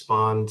to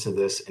respond to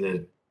this in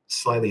a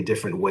slightly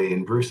different way.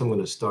 And Bruce, I'm going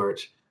to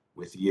start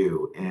with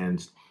you.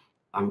 And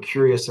I'm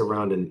curious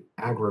around an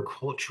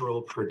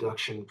agricultural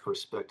production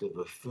perspective,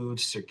 a food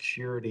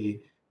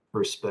security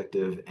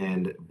perspective,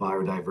 and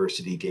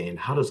biodiversity gain.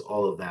 How does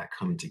all of that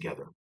come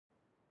together?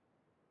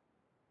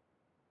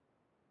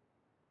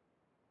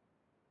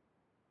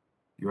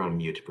 You're on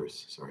mute,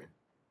 Bruce. Sorry.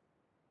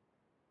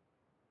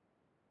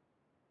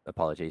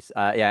 Apologies.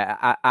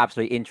 Yeah,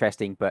 absolutely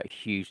interesting, but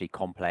hugely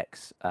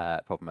complex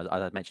problem.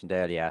 As I mentioned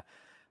earlier,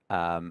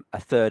 a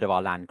third of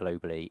our land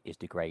globally is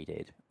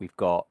degraded. We've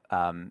got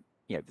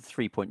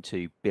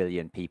 3.2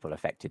 billion people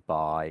affected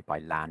by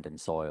land and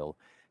soil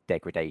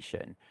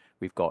degradation.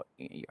 We've got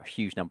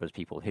huge numbers of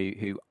people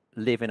who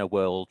live in a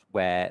world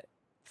where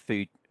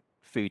food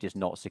is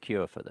not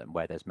secure for them,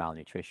 where there's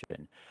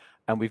malnutrition,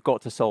 and we've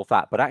got to solve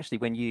that. But actually,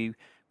 when you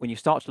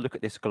start to look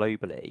at this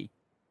globally,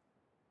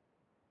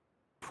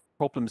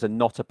 problems are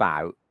not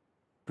about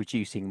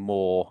producing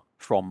more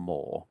from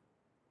more.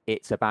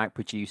 It's about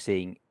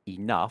producing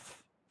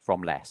enough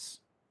from less.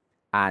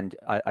 And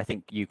I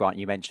think you, Grant,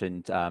 you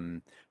mentioned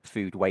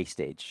food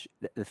wastage.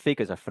 The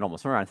figures are phenomenal.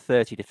 Somewhere around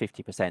 30 to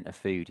 50% of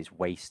food is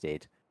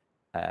wasted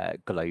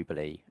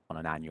globally on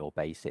an annual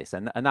basis,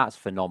 and that's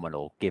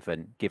phenomenal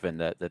given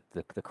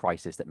the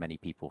crisis that many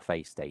people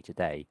face day to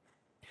day.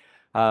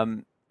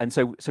 And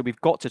so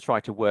we've got to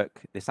try to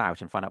work this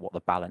out and find out what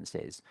the balance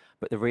is.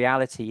 But the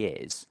reality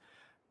is,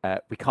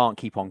 we can't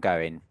keep on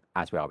going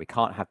as we are. We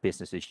can't have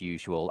business as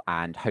usual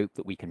and hope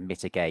that we can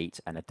mitigate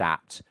and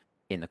adapt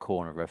in the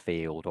corner of a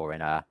field or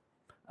in a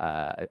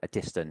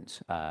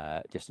distant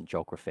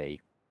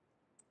geography.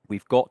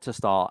 We've got to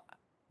start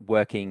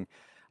working,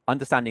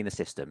 understanding the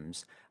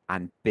systems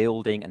and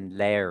building and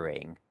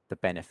layering the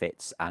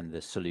benefits and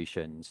the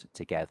solutions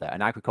together.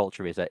 And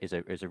agriculture is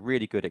a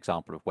really good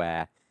example of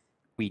where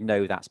we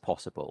know that's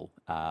possible.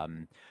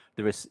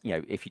 There is,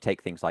 if you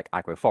take things like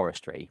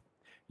agroforestry,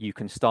 you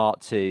can start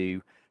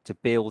to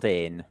build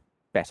in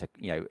better,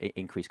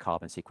 increase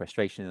carbon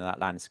sequestration in that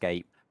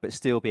landscape, but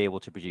still be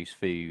able to produce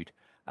food,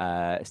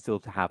 still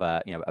to have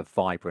a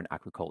vibrant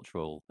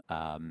agricultural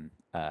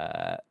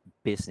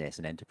business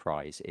and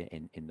enterprise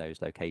in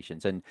those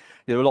locations. And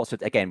there are lots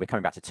of, again, we're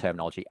coming back to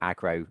terminology,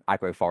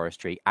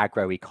 agroforestry,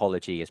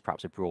 agroecology is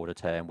perhaps a broader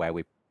term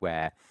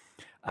where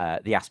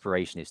the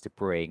aspiration is to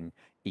bring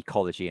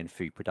ecology and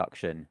food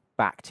production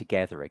back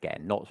together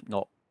again,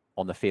 not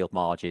on the field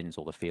margins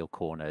or the field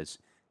corners,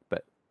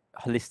 but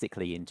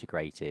holistically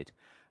integrated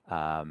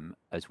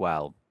as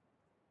well.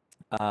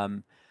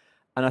 And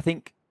I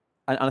think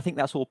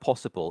that's all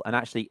possible. And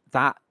actually,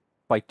 that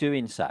by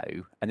doing so,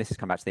 and this has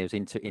come back to those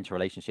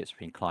interrelationships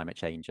between climate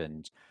change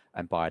and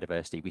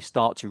biodiversity, we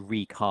start to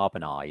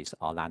recarbonize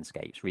our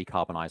landscapes,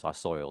 recarbonize our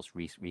soils,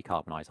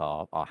 recarbonize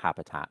our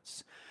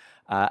habitats,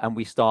 and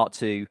we start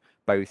to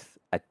both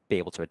be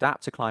able to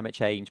adapt to climate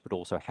change, but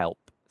also help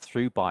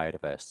through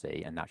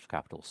biodiversity and natural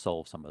capital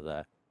solve some of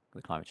the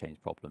climate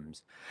change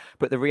problems.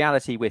 But the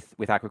reality with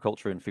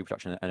agriculture and food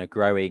production and a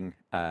growing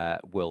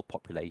world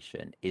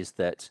population is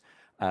that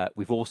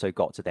we've also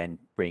got to then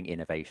bring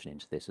innovation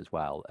into this as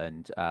well.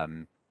 And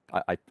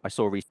I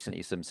saw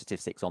recently some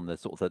statistics on the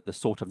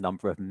sort of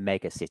number of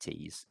mega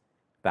cities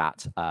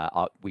that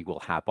we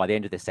will have by the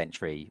end of this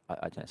century. I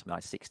don't know, something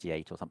like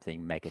 68 or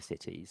something mega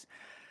cities.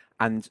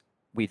 And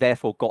we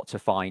therefore got to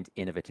find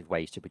innovative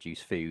ways to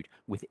produce food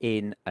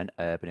within an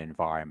urban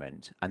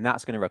environment. And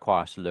that's going to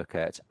require us to look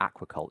at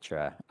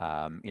aquaculture,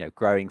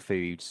 growing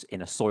foods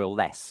in a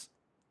soil-less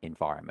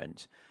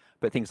environment,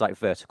 but things like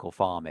vertical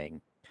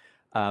farming,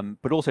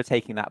 but also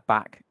taking that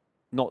back,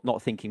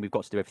 not thinking we've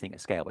got to do everything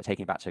at scale, but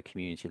taking it back to a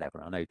community level.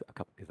 And I know a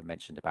couple of people have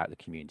mentioned about the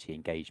community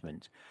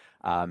engagement,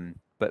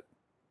 but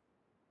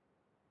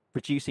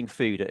producing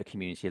food at a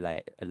community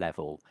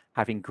level,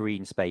 having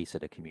green space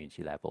at a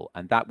community level,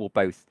 and that will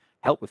both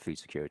help with food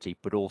security,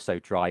 but also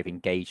drive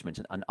engagement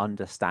and an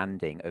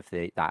understanding of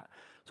that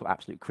sort of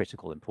absolute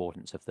critical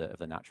importance of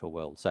the natural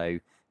world. So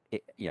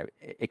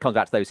it comes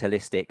back to those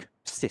holistic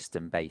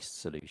system-based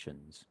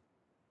solutions.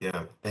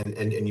 Yeah,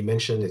 and you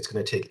mentioned it's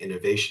going to take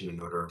innovation in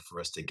order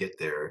for us to get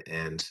there.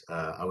 And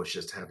I was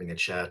just having a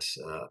chat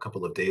a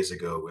couple of days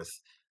ago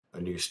with a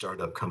new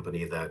startup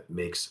company that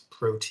makes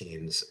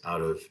proteins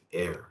out of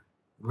air.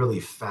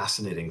 Really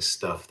fascinating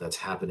stuff that's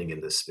happening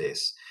in this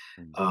space.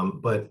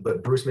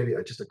 But Bruce, maybe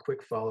just a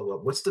quick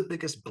follow-up. What's the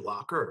biggest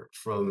blocker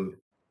from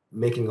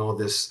making all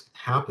this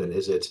happen?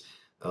 Is it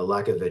a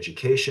lack of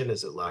education?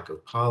 Is it lack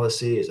of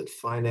policy? Is it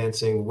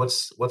financing?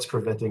 What's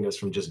preventing us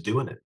from just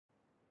doing it?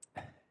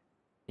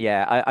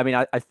 Yeah, I mean,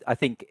 I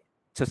think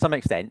to some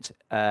extent,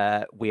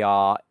 we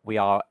are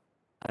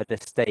at a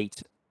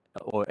state,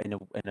 or in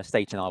a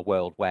state in our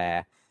world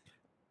where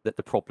that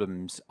the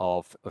problems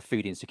of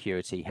food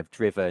insecurity have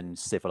driven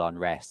civil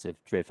unrest, have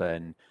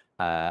driven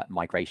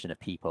migration of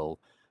people,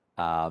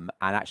 and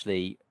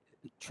actually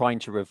trying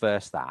to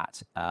reverse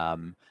that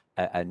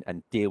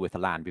and deal with the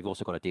land. We've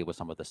also got to deal with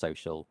some of the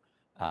social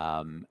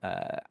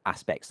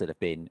aspects that have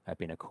been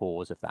a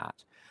cause of that.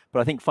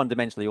 But I think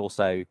fundamentally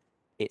also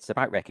it's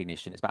about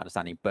recognition, it's about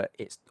understanding, but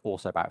it's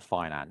also about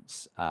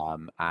finance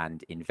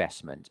and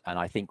investment. And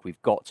I think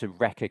we've got to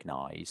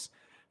recognize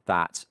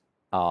that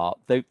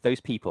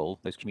those people,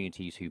 those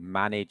communities who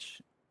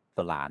manage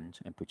the land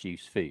and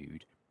produce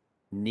food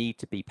need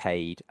to be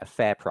paid a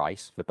fair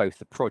price for both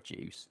the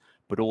produce,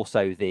 but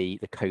also the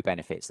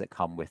co-benefits that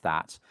come with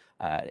that.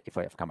 If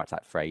I come back to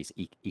that phrase,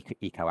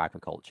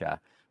 eco-agriculture,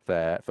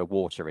 for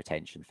water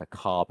retention, for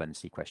carbon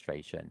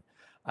sequestration.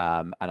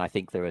 And I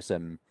think there are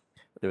some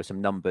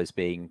numbers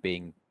being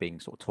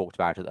sort of talked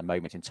about at the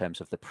moment in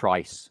terms of the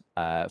price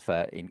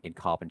for in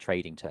carbon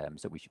trading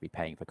terms that we should be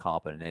paying for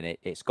carbon, and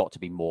it's got to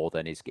be more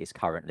than is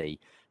currently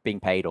being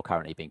paid or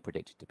currently being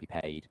predicted to be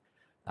paid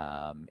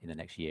in the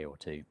next year or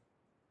two.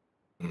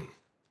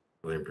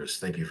 Brilliant, Bruce.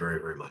 Thank you very,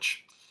 very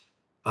much.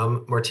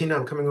 Martina,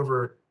 I'm coming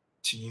over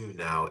to you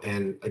now.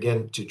 And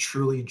again, to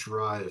truly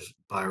drive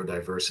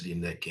biodiversity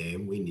net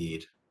gain, we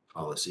need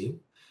policy.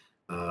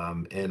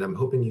 And I'm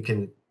hoping you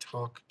can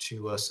talk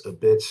to us a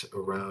bit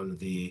around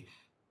the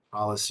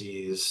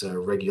policies,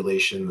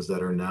 regulations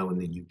that are now in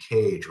the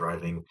UK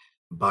driving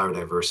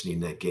biodiversity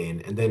net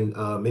gain. And then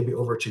maybe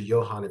over to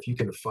Johan, if you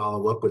can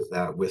follow up with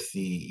that with the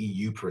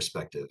EU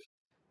perspective.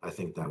 I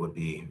think that would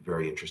be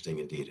very interesting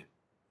indeed.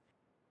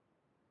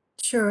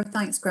 Sure,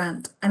 thanks,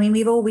 Grant. I mean,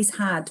 we've always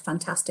had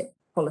fantastic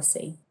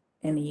policy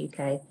in the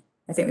UK.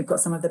 I think we've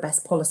got some of the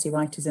best policy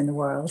writers in the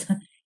world.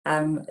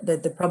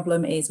 The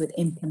problem is with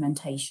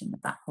implementation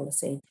of that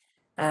policy.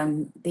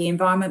 The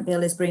Environment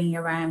Bill is bringing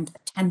around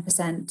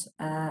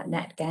 10%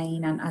 net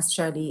gain, and as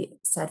Shirley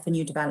said, for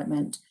new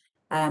development,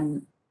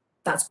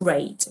 that's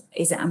great.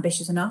 Is it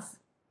ambitious enough?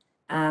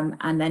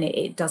 And then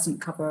it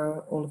doesn't cover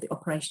all of the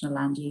operational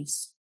land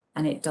use,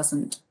 and it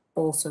doesn't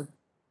also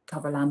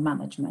cover land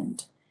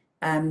management.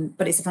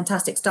 But it's a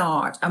fantastic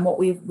start. And what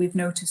we've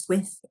noticed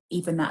with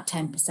even that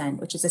 10%,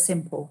 which is a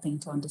simple thing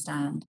to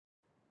understand,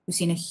 we've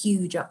seen a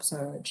huge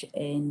upsurge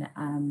in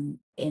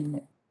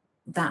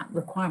that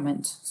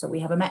requirement. So we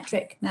have a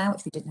metric now,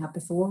 which we didn't have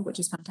before, which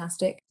is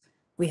fantastic.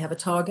 We have a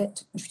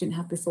target, which we didn't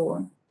have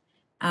before.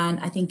 And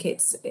I think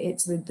it's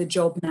the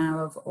job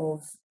now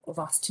of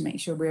us to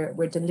make sure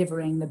we're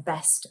delivering the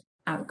best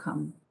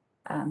outcome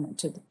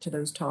to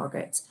those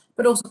targets,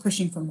 but also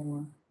pushing for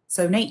more.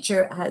 So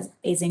nature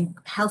is in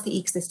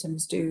healthy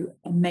ecosystems do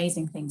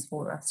amazing things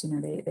for us. You know,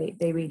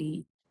 they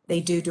really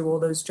do all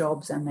those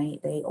jobs, and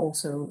they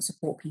also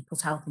support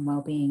people's health and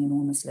well-being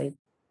enormously.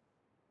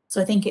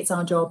 So I think it's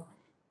our job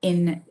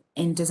in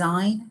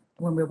design,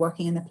 when we're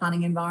working in the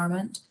planning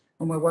environment,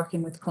 when we're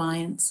working with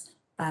clients,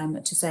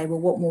 to say, well,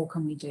 what more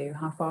can we do?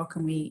 How far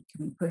can we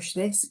push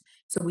this?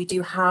 So we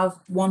do have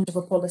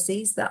wonderful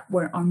policies that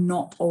are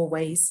not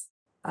always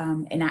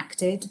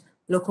enacted.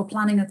 Local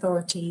planning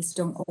authorities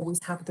don't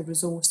always have the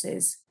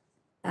resources.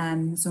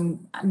 So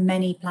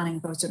many planning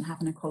authorities don't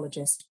have an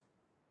ecologist.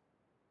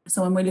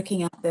 So when we're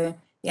looking at the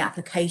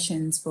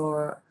applications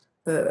for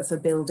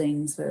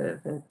buildings,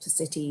 for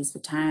cities, for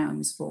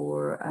towns,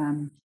 for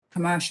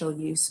commercial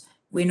use,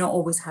 we're not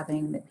always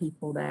having the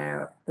people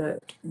there that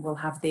will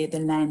have the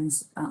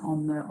lens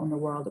on the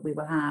world that we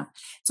will have.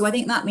 So I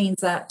think that means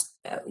that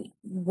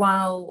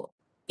while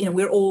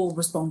we're all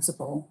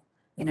responsible,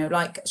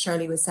 like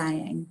Shirley was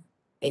saying,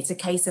 it's a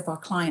case of our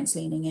clients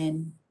leaning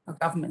in, our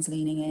governments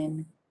leaning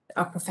in,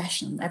 our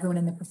profession, everyone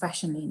in the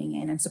profession leaning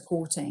in and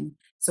supporting.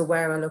 So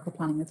where a local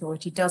planning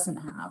authority doesn't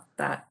have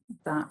that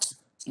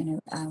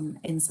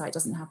insight,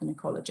 doesn't have an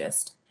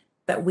ecologist,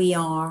 that we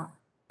are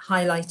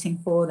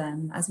highlighting for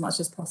them as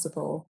much as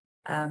possible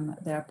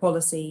their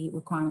policy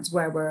requirements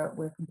where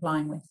we're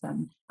complying with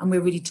them, and we're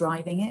really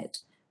driving it.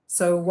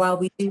 So while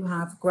we do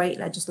have great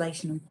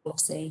legislation and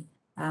policy,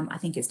 I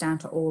think it's down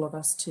to all of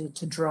us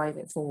to drive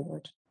it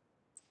forward.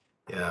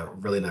 Yeah,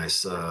 really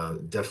nice.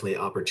 Definitely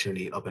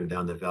opportunity up and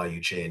down the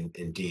value chain,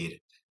 indeed.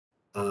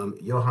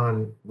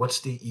 Johan, what's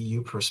the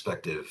EU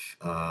perspective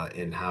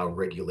in how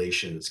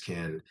regulations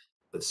can,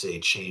 let's say,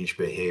 change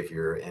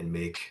behavior and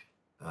make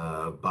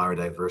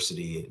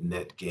biodiversity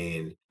net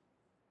gain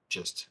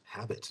just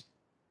habit?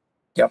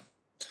 Yeah,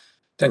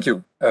 thank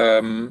you.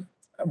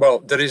 Well,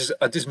 there is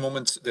at this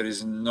moment there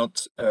is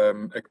not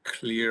a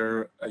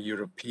clear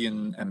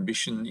European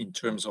ambition in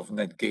terms of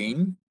net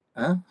gain.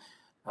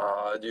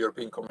 The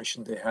European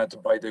Commission, they had a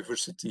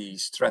biodiversity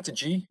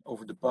strategy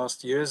over the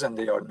past years, and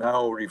they are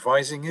now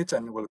revising it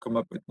and will come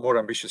up with more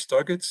ambitious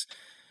targets.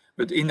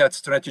 But in that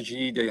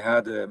strategy, they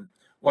had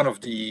one of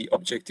the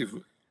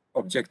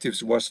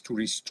objectives was to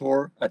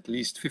restore at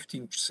least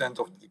 15%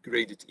 of the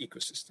degraded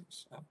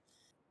ecosystems.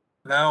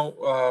 now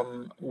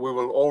we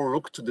will all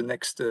look to the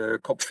next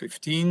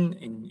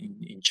COP15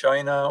 in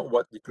China,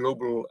 what the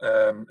global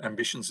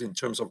ambitions in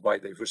terms of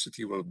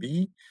biodiversity will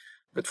be,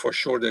 but for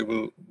sure they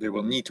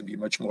will need to be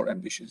much more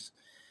ambitious.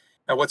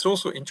 And what's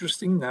also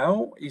interesting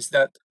now is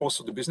that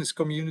also the business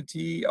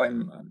community,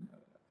 I'm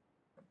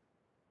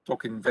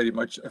talking very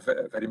much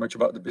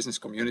about the business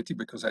community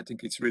because I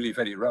think it's really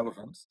very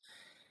relevant.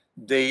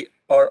 They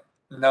are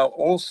now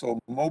also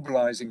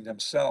mobilizing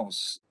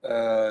themselves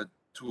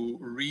to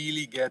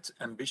really get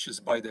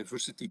ambitious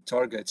biodiversity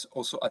targets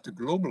also at the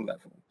global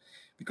level,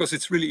 because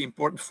it's really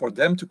important for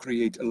them to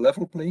create a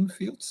level playing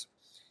field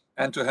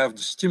and to have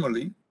the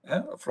stimuli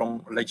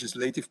from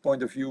legislative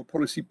point of view,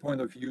 policy point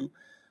of view,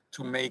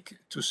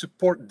 to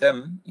support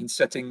them in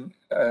setting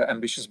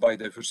ambitious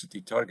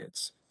biodiversity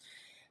targets.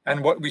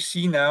 And what we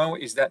see now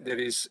is that there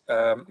is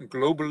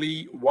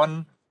globally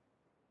one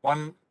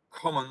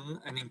common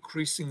and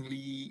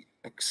increasingly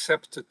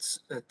accepted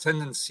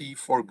tendency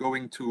for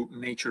going to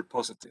nature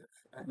positive.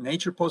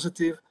 Nature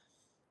positive,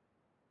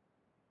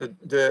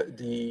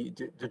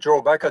 the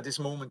drawback at this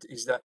moment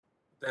is that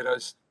there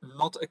is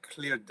not a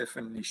clear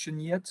definition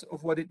yet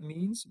of what it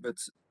means,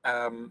 but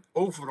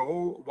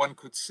overall one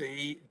could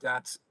say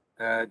that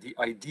the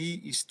idea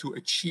is to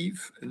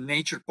achieve a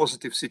nature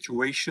positive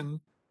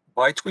situation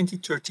by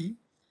 2030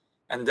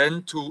 and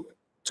then to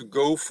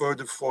go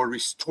further for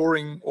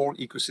restoring all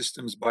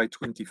ecosystems by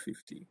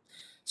 2050.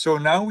 So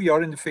now we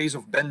are in the phase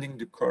of bending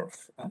the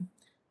curve.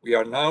 We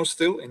are now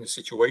still in a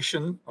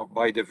situation of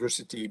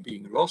biodiversity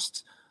being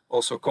lost.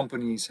 Also,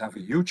 companies have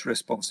a huge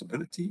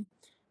responsibility,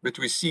 but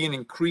we see an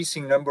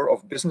increasing number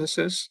of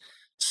businesses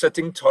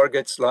setting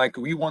targets like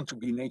we want to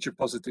be nature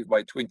positive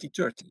by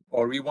 2030,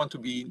 or we want to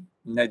be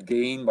net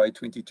gain by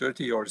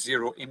 2030, or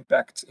zero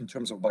impact in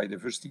terms of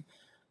biodiversity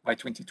by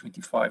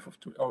 2025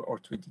 or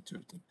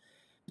 2030.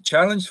 The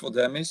challenge for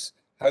them is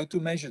how to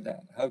measure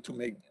that, how to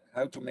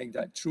make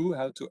that true,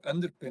 how to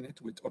underpin it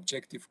with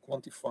objective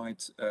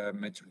quantified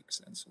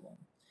metrics and so on.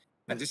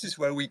 And this is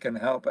where we can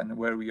help and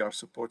where we are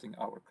supporting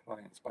our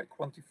clients by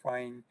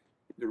quantifying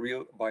the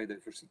real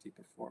biodiversity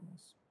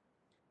performance.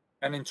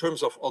 And in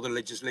terms of other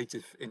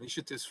legislative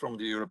initiatives from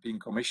the European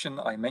Commission,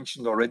 I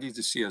mentioned already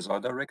the CSR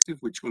directive,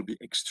 which will be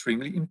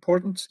extremely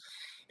important.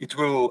 It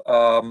will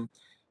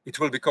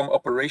become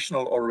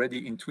operational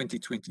already in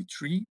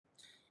 2023.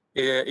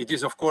 It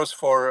is, of course,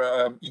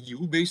 for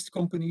EU-based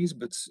companies,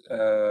 but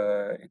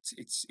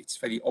it's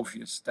very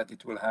obvious that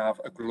it will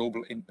have a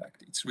global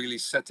impact. It's really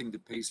setting the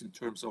pace in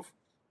terms of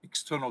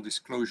external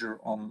disclosure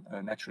on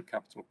natural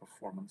capital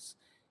performance,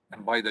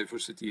 and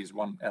biodiversity is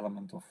one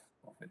element of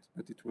it,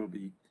 but it will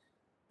be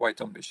quite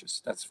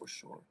ambitious, that's for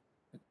sure.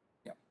 But,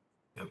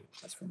 yeah,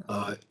 that's for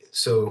now.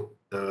 So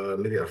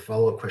maybe a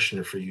follow-up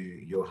question for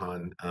you,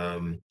 Johan.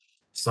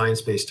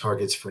 Science-based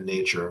targets for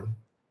nature.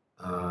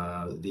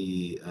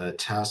 The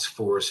Task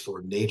Force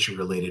for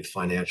Nature-Related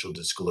Financial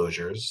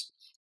Disclosures.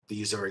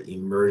 These are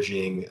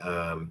emerging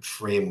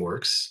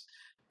frameworks,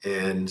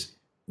 and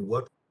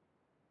what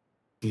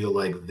feel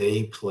like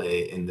they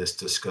play in this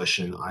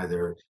discussion,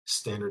 either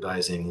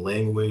standardizing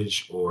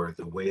language or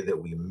the way that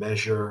we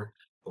measure,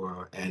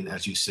 and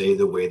as you say,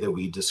 the way that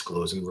we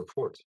disclose and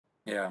report?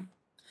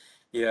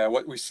 Yeah,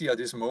 what we see at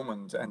this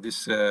moment, and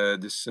this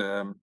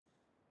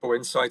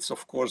coincides,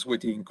 of course,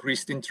 with the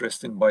increased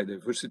interest in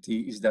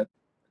biodiversity, is that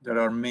there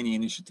are many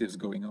initiatives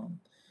going on.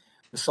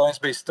 The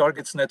Science-Based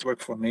Targets Network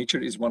for Nature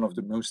is one of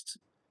the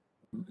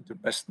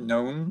best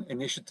known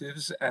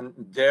initiatives, and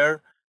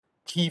their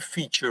key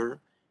feature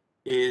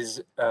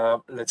is,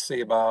 let's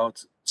say,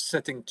 about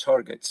setting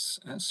targets.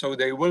 And so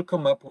they will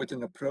come up with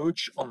an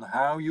approach on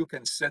how you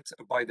can set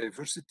a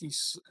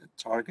biodiversity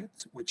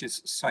target, which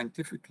is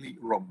scientifically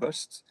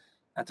robust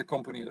at the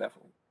company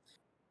level.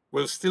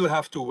 We'll still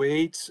have to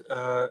wait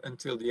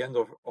until the end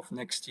of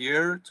next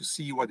year to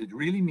see what it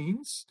really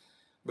means,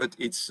 but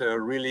it's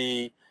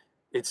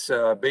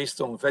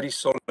based on very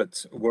solid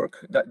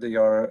work that they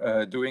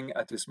are doing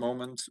at this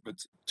moment.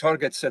 But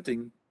target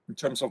setting in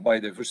terms of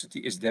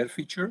biodiversity is their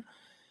feature.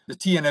 The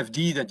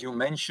TNFD that you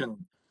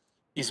mentioned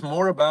is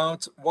more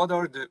about what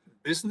are the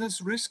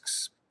business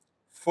risks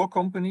for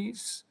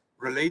companies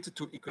related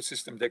to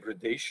ecosystem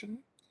degradation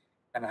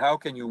and how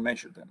can you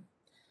measure them.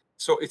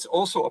 So it's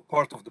also a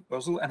part of the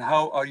puzzle, and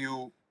how are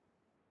you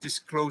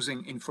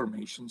disclosing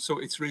information. So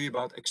it's really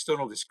about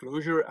external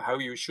disclosure, how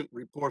you should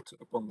report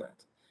upon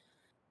that.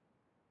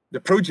 The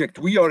project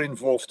we are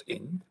involved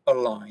in,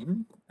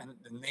 Align, and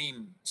the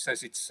name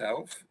says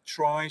itself,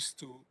 tries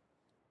to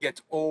get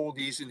all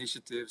these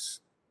initiatives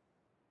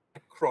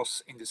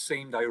across in the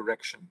same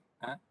direction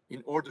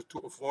in order to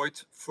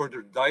avoid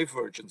further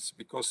divergence,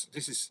 because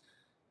this is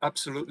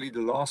absolutely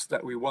the last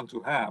that we want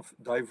to have,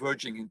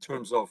 diverging in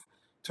terms of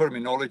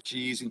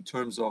terminologies, in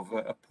terms of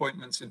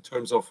appointments, in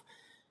terms of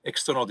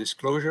external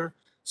disclosure.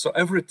 So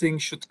everything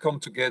should come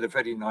together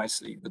very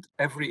nicely, but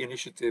every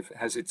initiative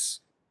has its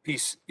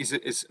piece,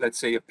 is let's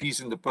say a piece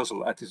in the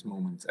puzzle at this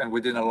moment. And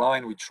within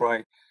Align, we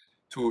try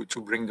to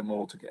bring them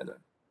all together.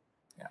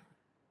 Yeah.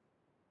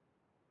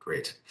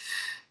 Great.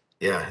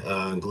 Yeah,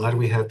 I'm glad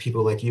we have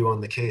people like you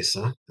on the case,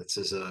 huh? This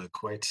is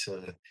quite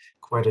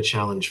a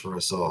challenge for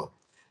us all.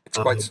 It's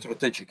quite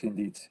strategic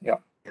indeed. Yeah.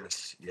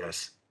 Yes,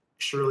 yes.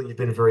 Shirley, you've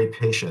been very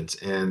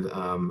patient, and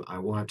I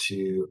want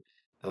to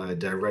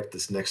direct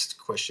this next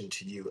question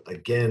to you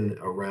again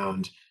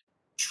around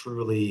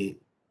truly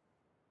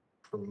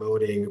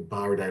promoting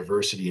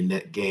biodiversity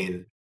net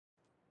gain.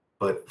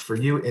 But for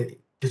you, and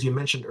because you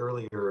mentioned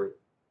earlier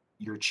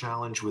your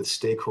challenge with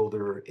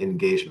stakeholder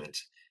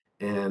engagement,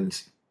 and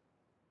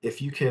if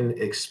you can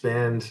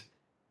expand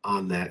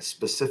on that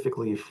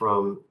specifically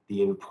from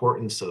the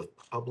importance of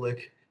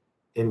public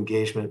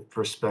engagement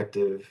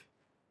perspective,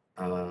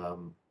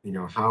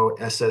 how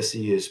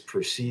SSE is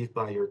perceived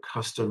by your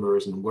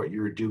customers and what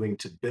you're doing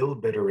to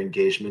build better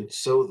engagement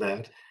so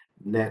that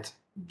net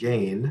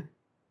gain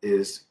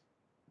is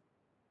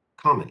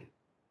common.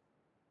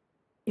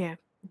 Yeah,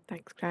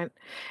 thanks, Grant.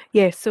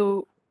 Yeah,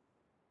 so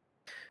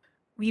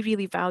we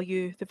really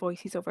value the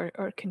voices of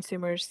our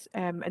consumers,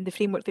 and the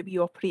framework that we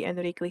operate in,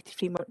 the regulated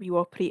framework we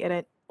operate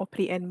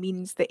in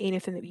means that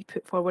anything that we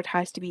put forward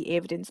has to be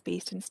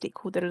evidence-based and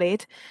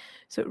stakeholder-led.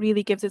 So it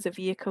really gives us a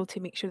vehicle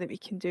to make sure that we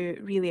can do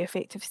really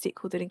effective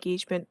stakeholder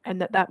engagement, and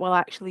that will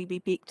actually be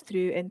baked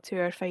through into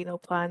our final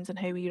plans and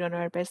how we run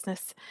our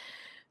business.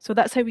 So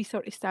that's how we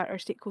sort of start our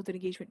stakeholder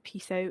engagement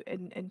piece out,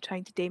 and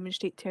trying to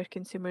demonstrate to our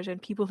consumers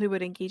and people who are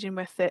engaging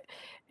with it,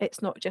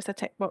 it's not just a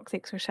tick box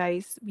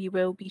exercise. We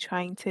will be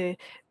trying to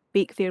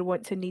bake their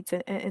wants and needs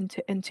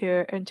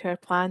into our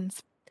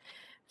plans.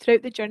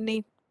 Throughout the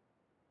journey,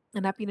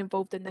 and I've been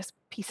involved in this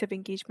piece of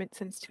engagement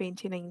since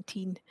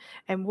 2019,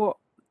 and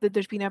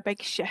there's been a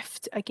big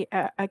shift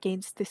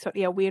against the sort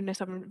of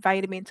awareness of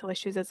environmental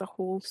issues as a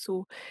whole.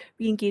 So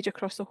we engage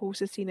across the whole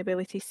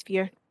sustainability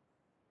sphere.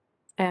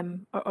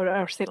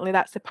 Or certainly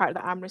that's the part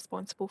that I'm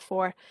responsible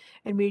for,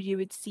 and where you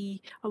would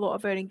see a lot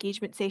of our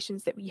engagement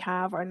sessions that we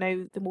have are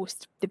now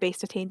the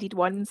best attended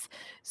ones.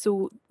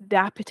 So the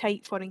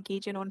appetite for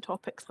engaging on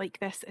topics like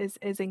this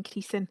is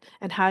increasing,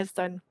 and has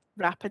done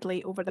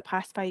rapidly over the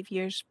past 5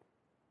 years.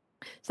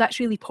 So that's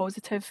really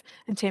positive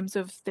in terms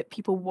of that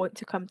people want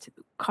to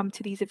come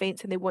to these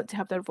events, and they want to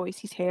have their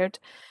voices heard.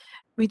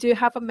 We do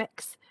have a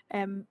mix.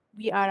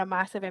 We are a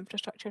massive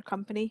infrastructure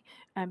company,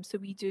 so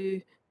we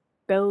do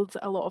build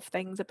a lot of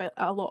things, about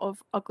a lot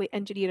of ugly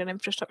engineering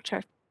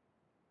infrastructure.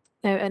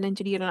 Now, an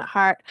engineering at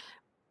heart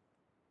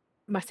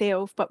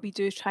myself, but we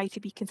do try to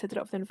be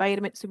considerate of the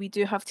environment, so we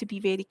do have to be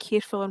very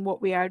careful on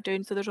what we are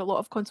doing. So there's a lot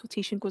of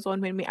consultation goes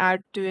on when we are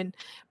doing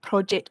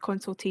project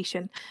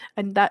consultation,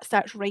 and that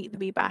starts right the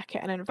way back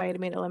at an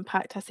environmental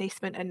impact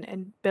assessment,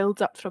 and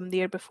builds up from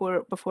there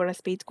before a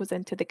spade goes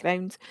into the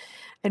ground.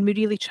 And we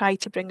really try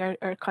to bring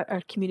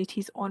our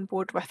communities on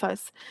board with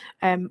us,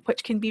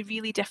 which can be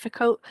really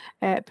difficult,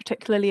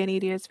 particularly in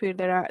areas where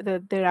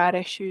there are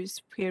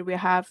issues where we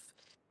have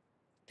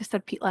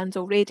disturbed peatlands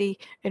already,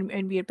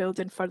 and we are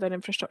building further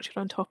infrastructure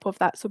on top of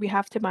that. So we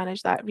have to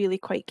manage that really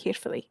quite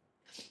carefully.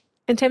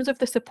 In terms of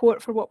the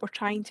support for what we're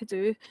trying to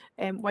do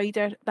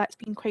wider, that's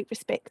been quite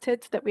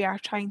respected, that we are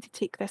trying to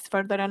take this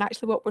further. And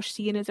actually what we're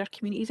seeing is our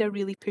communities are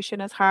really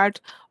pushing us hard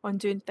on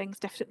doing things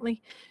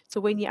differently. So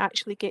when you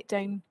actually get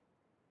down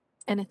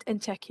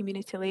into a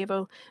community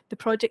level, the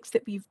projects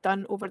that we've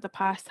done over the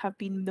past have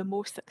been the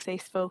most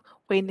successful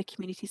when the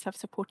communities have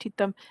supported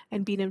them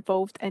and been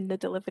involved in the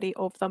delivery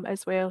of them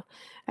as well.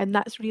 And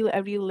that's really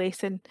a real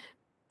lesson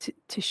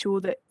to show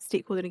that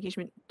stakeholder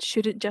engagement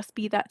shouldn't just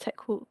be that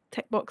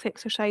tick box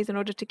exercise. In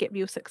order to get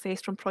real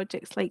success from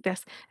projects like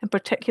this, and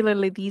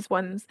particularly these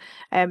ones,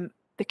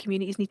 the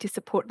communities need to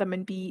support them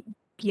and be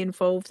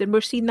involved. And we're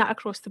seeing that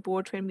across the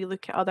board when we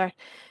look at other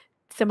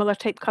similar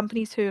type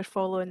companies who are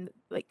following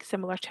like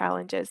similar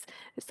challenges.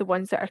 It's the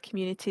ones that are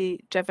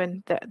community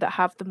driven that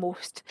have the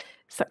most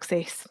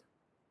success.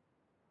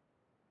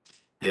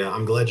 Yeah,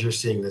 I'm glad you're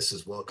seeing this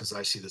as well, because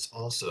I see this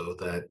also,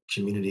 that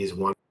communities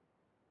want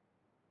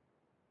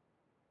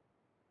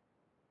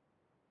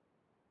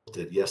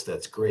it. Yes,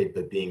 that's great,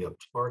 but being a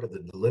part of the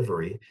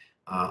delivery,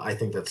 I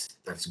think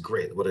that's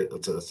great.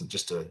 It's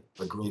just a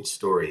great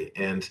story.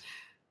 And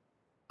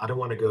I don't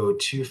want to go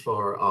too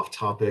far off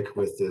topic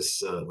with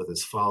this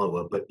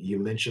follow-up, but you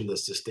mentioned the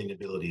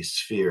sustainability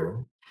sphere,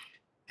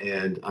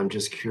 and I'm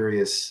just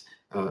curious,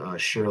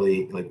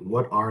 Shirley, like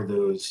what are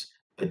those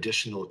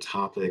additional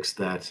topics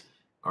that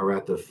are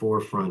at the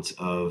forefront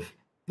of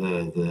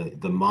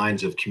the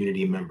minds of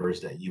community members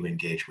that you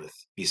engage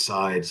with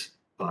besides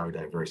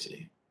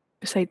biodiversity?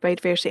 Beside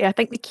biodiversity, I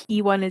think the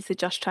key one is the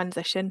just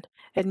transition,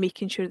 and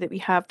making sure that we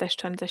have this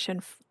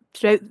transition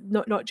throughout,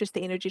 not just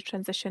the energy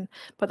transition,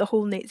 but the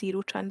whole net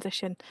zero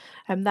transition.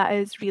 That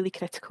is really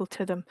critical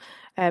to them.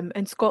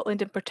 In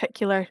Scotland in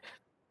particular,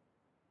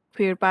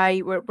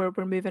 whereby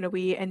we're moving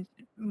away, and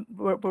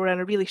we're in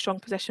a really strong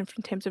position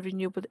in terms of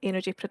renewable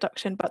energy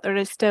production, but there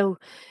is still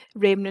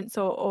remnants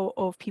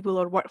of people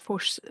or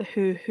workforce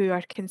who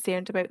are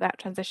concerned about that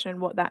transition and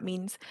what that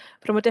means.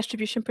 From a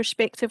distribution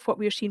perspective, what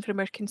we're seeing from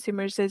our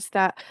consumers is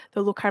that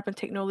the low carbon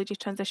technology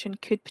transition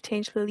could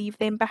potentially leave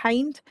them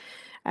behind.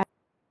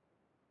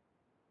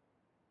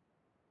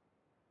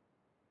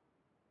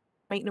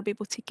 might not be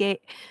able to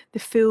get the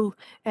full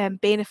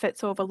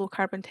benefits of a low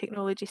carbon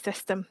technology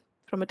system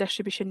from a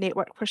distribution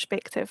network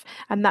perspective.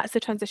 And that's the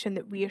transition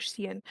that we're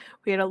seeing,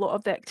 where a lot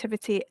of the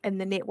activity in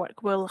the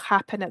network will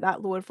happen at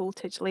that lower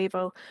voltage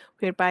level,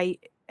 whereby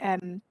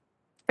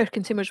our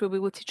consumers will be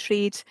able to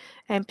trade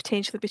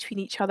potentially between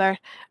each other.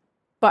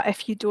 But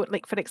if you don't,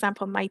 like for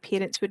example, my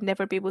parents would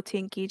never be able to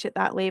engage at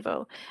that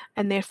level,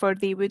 and therefore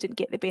they wouldn't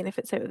get the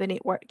benefits out of the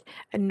network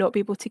and not be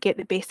able to get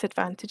the best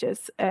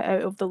advantages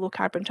out of the low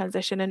carbon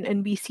transition.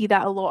 And we see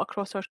that a lot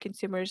across our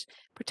consumers,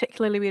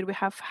 particularly where we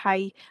have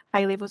high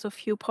levels of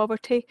fuel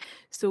poverty.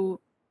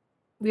 So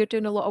we're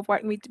doing a lot of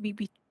work, and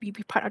we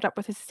partnered up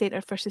with the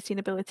Centre for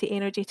Sustainability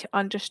Energy to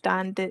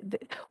understand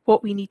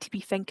what we need to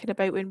be thinking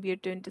about when we're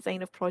doing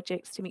design of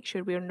projects to make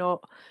sure we're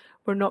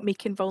not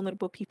making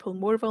vulnerable people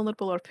more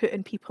vulnerable or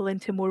putting people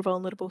into more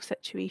vulnerable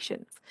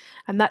situations.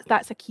 And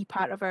that's a key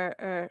part of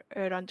our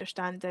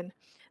understanding.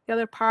 The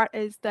other part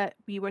is that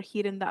we were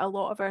hearing that a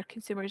lot of our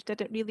consumers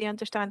didn't really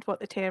understand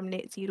what the term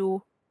net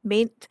zero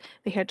meant.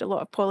 They heard a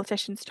lot of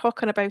politicians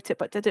talking about it,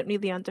 but didn't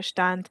really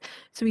understand.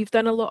 So we've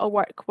done a lot of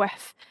work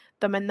with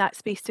them in that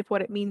space of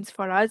what it means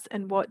for us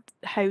and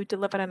how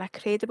delivering a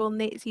credible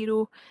net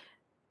zero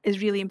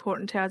is really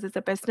important to us as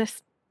a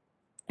business,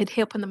 and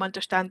helping them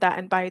understand that,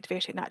 and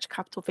biodiversity and natural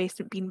capital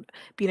investment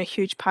being a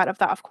huge part of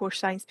that. Of course,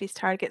 science-based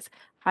targets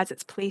has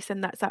its place,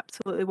 and that's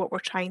absolutely what we're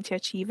trying to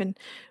achieve in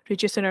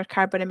reducing our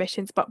carbon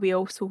emissions. But we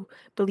also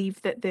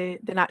believe that the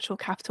natural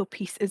capital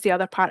piece is the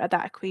other part of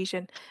that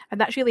equation, and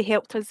that's really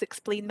helped us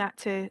explain that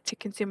to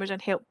consumers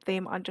and help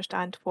them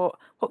understand what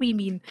we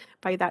mean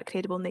by that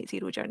credible net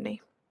zero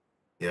journey.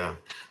 Yeah,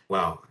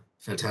 wow,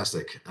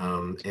 fantastic.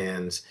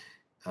 And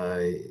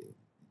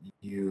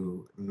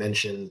you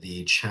mentioned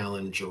the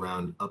challenge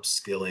around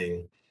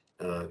upskilling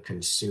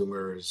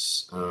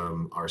consumers,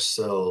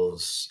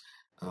 ourselves,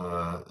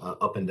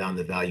 up and down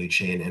the value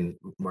chain. And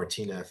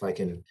Martina, if I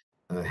can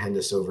hand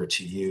this over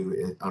to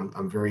you,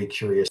 I'm very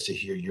curious to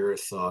hear your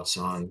thoughts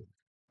on,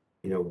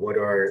 what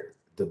are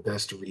the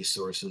best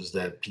resources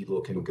that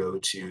people can go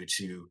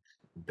to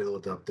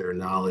build up their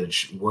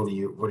knowledge? What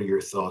are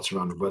your thoughts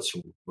around what's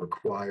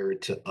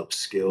required to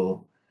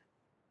upskill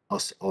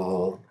us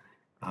all?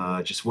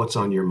 Just what's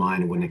on your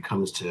mind when it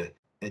comes to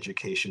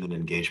education and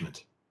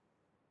engagement?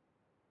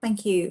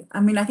 Thank you. I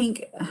mean, I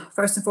think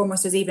first and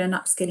foremost, there's even an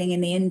upskilling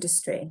in the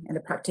industry and the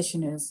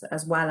practitioners,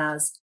 as well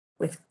as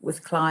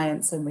with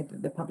clients and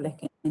with the public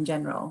in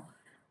general.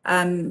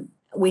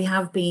 We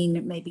have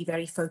been maybe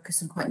very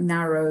focused on quite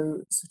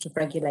narrow sort of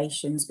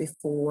regulations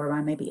before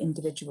around maybe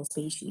individual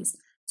species.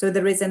 So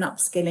there is an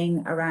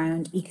upskilling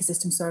around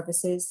ecosystem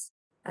services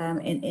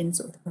in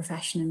sort of the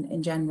profession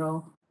in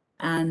general,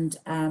 and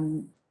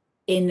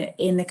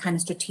in the kind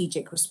of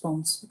strategic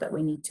response that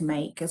we need to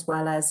make, as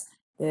well as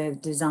the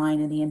design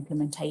and the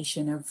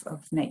implementation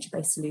of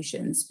nature-based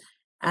solutions.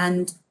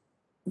 And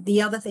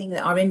the other thing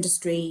that our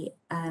industry,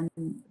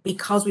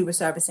 because we were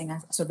servicing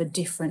a sort of a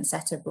different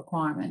set of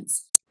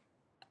requirements,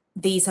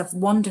 these have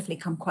wonderfully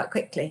come quite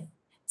quickly.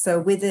 So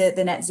with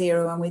the net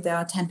zero and with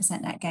our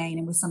 10% net gain,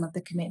 and with some of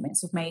the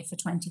commitments we've made for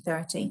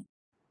 2030,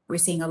 we're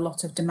seeing a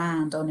lot of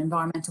demand on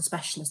environmental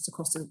specialists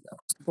across the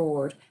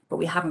board, but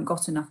we haven't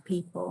got enough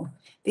people.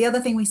 The other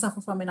thing we suffer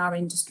from in our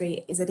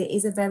industry is that it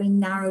is a very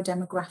narrow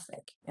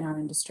demographic in our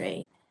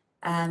industry.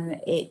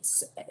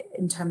 It's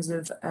in terms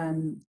of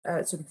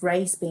sort of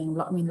race being,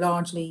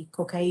 largely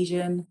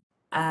Caucasian,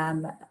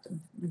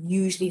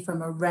 usually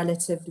from a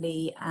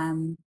relatively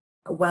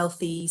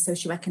wealthy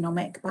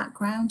socioeconomic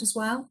background as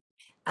well.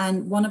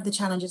 And one of the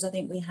challenges I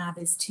think we have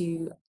is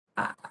to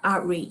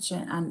outreach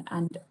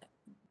and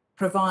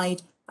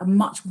provide a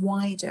much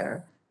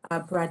wider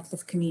breadth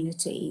of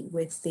community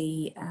with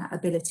the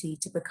ability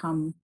to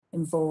become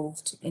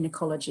involved in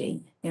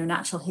ecology.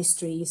 Natural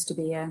history used to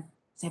be a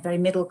very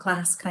middle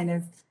class kind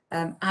of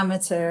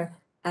amateur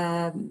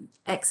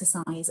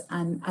exercise,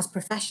 and as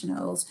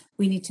professionals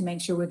we need to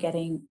make sure we're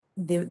getting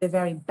the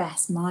very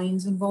best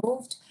minds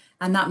involved,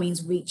 and that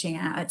means reaching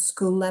out at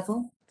school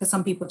level, because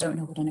some people don't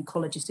know what an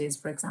ecologist is,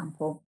 for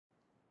example.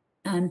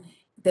 And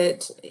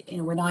that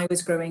when I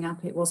was growing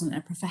up, it wasn't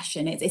a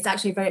profession. It's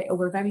actually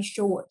over a very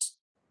short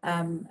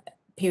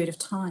period of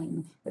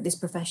time that this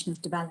profession has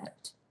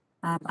developed.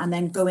 And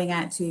then going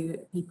out to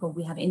people,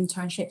 we have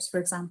internships, for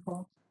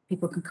example.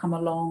 People can come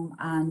along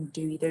and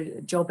do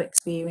either job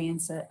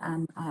experience at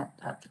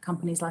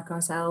companies like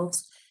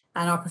ourselves,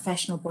 and our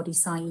professional body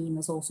SAIM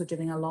is also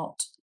doing a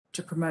lot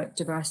to promote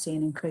diversity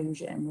and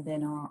inclusion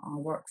within our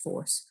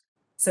workforce.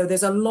 So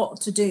there's a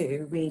lot to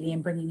do really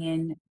in bringing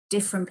in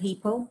different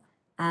people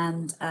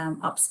and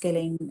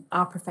upskilling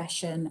our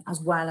profession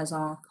as well as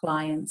our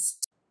clients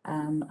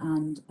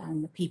and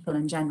the people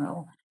in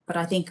general. But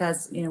I think,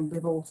 as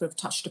we've all sort of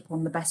touched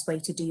upon, the best way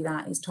to do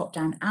that is top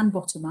down and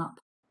bottom up.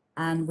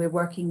 And we're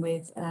working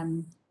with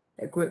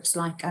groups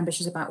like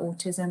Ambitious About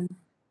Autism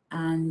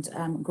and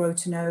Grow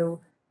to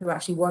Know, who are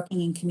actually working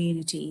in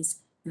communities,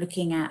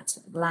 looking at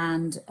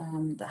land,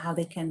 how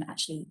they can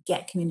actually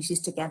get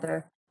communities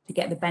together to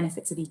get the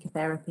benefits of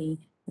ecotherapy,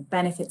 the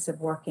benefits of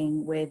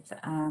working with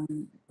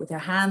their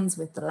hands,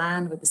 with the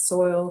land, with the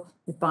soil,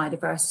 with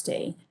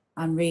biodiversity,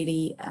 and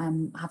really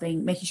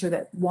making sure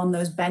that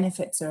those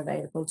benefits are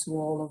available to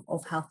all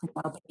of health and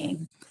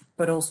well-being,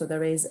 but also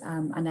there is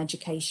an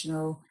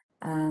educational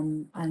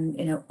and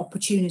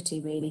opportunity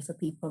really for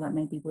people that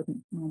maybe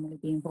wouldn't normally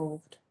be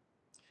involved.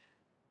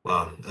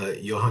 Wow,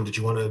 Johan, did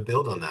you want to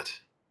build on that?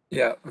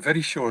 Yeah,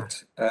 very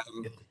short.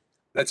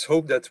 Let's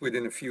hope that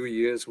within a few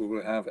years we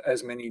will have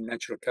as many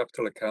natural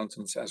capital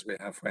accountants as we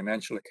have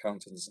financial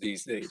accountants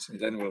these days, and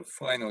then we'll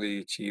finally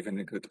achieve in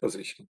a good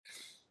position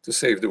to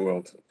save the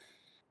world.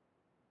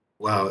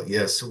 Wow,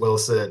 yes, well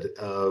said.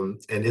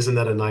 And isn't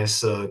that a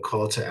nice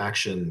call to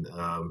action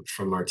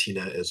from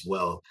Martina as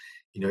well?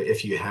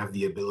 If you have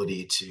the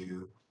ability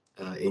to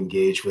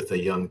engage with a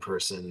young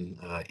person,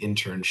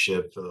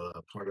 internship,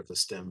 part of the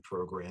STEM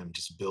program,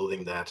 just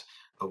building that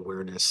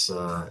awareness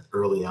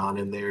early on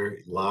in their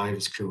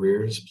lives,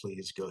 careers,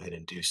 please go ahead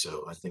and do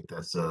so. I think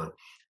that's a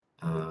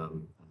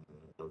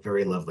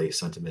very lovely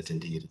sentiment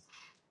indeed.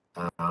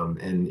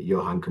 And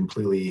Johan,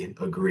 completely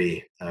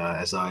agree.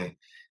 As I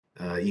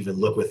even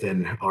look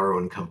within our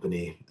own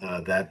company,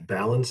 that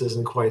balance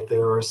isn't quite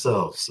there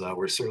ourselves.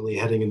 We're certainly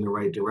heading in the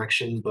right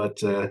direction,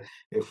 but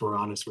if we're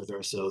honest with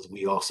ourselves,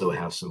 we also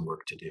have some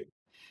work to do.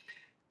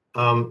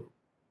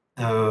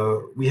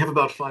 We have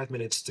about 5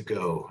 minutes to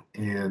go,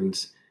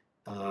 and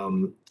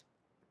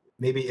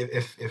maybe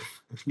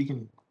if we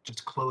can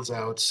just close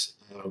out.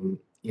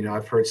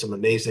 I've heard some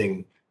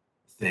amazing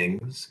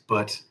things,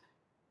 but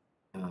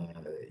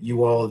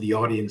you all, the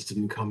audience,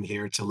 didn't come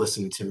here to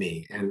listen to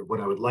me. And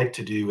what I would like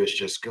to do is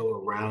just go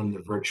around the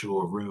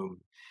virtual room.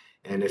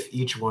 And if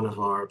each one of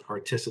our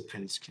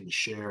participants can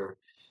share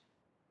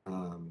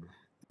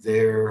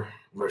their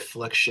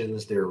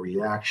reflections, their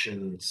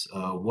reactions,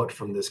 what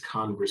from this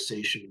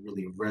conversation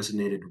really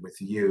resonated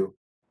with you,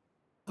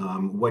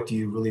 what do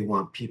you really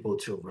want people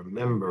to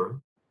remember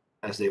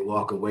as they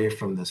walk away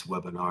from this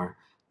webinar,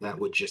 that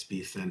would just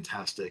be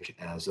fantastic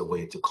as a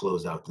way to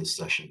close out this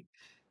session.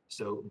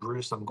 So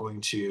Bruce, I'm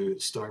going to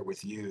start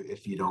with you,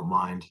 if you don't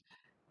mind.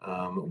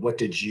 What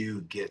did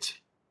you get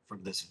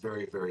from this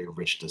very, very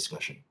rich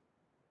discussion?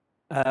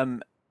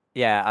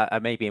 Yeah,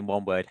 maybe in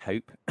one word,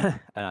 hope. And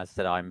as I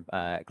said, I'm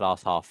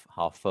glass half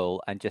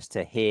full, and just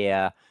to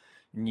hear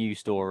new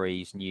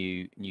stories,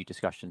 new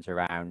discussions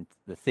around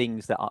the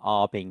things that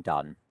are being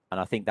done. And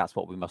I think that's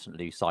what we mustn't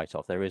lose sight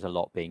of. There is a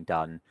lot being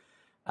done.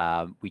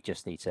 We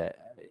just need to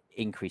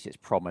increase its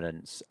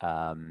prominence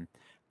and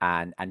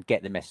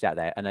get the message out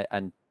there.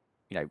 And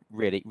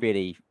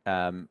really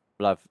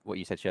love what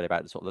you said, Shirley,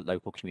 about the sort of the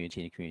local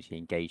community and community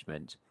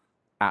engagement.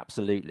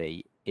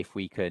 Absolutely, if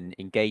we can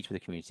engage with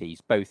the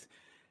communities, both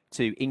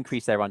to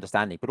increase their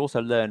understanding, but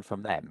also learn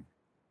from them.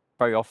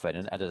 Very often,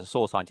 and as a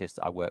soil scientist,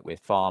 I work with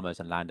farmers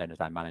and landowners,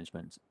 land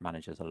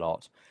managers a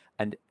lot,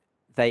 and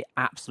they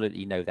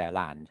absolutely know their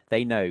land.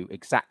 They know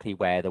exactly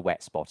where the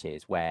wet spot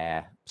is,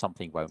 where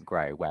something won't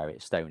grow, where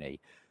it's stony.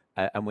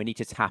 And we need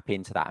to tap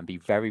into that and be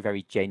very,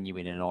 very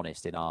genuine and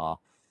honest in our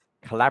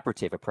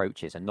collaborative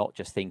approaches, and not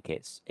just think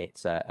it's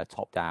a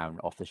top-down,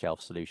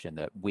 off-the-shelf solution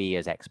that we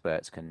as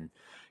experts can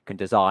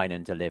design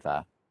and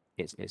deliver.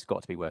 It's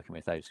got to be working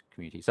with those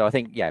communities. So I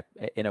think, yeah,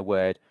 in a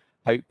word,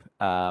 hope.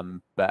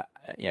 But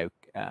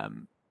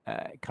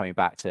coming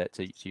back to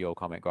your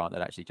comment, Grant,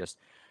 that actually just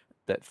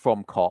that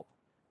from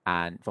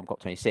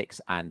COP26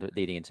 and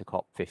leading into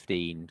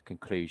COP15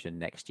 conclusion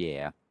next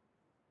year,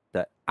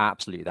 that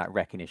absolutely that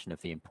recognition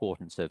of the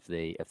importance of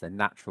the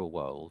natural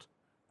world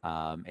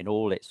in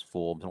all its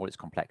forms and all its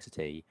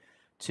complexity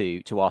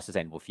to our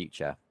sustainable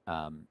future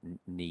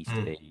needs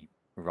to be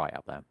right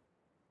up there.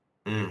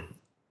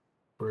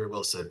 Very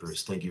well said,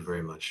 Bruce. Thank you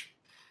very much.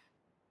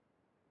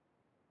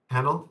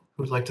 Panel,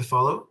 who'd like to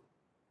follow?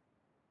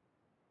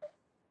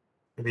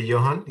 Maybe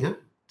Johan? Yeah,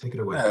 take it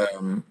away.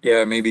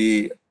 Yeah,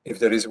 maybe if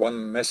there is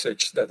one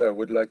message that I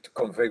would like to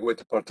convey with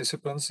the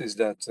participants is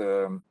that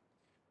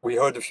we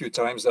heard a few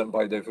times that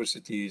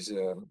biodiversity is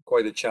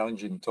quite a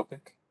challenging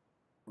topic,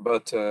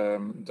 but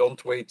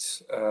don't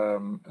wait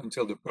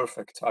until the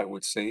perfect, I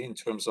would say, in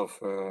terms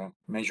of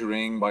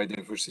measuring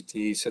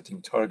biodiversity,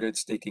 setting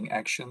targets, taking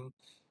action.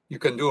 You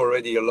can do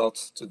already a lot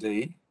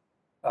today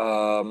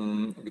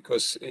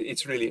because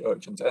it's really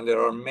urgent, and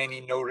there are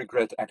many no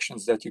regret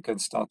actions that you can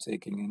start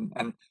taking.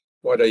 And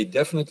what I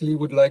definitely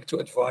would like to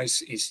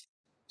advise is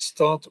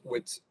start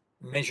with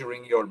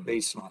measuring your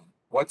baseline.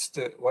 What's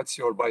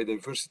your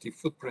biodiversity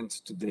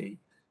footprint today?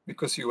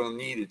 Because you will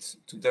need it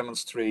to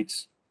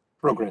demonstrate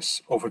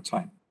progress over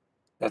time.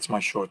 That's my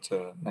short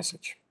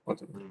message.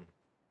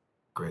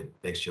 Great,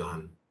 thanks,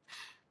 Johan.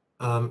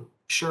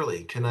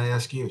 Shirley, can I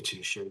ask you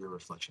to share your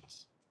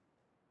reflections?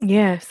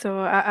 Yeah,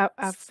 so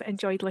I've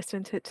enjoyed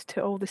listening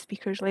to all the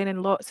speakers,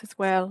 learning lots as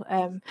well.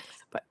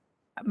 But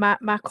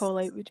my call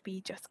out would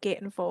be just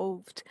get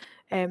involved.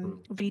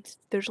 Read.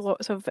 There's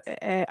lots of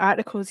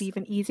articles,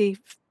 even easy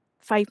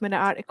 5-minute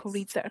article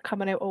reads that are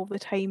coming out all the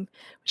time,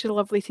 which is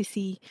lovely to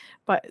see.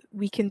 But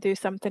we can do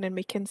something, and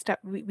we can start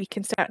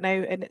now,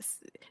 and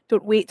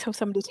don't wait till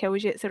somebody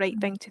tells you it's the right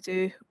thing to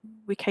do.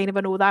 We kind of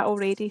know that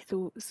already,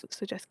 so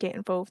just get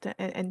involved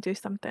and do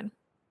something.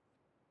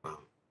 Wow,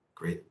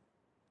 great.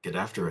 Get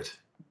after it.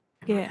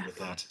 Yeah. With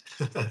that.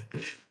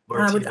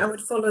 I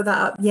would follow that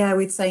up, yeah,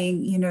 with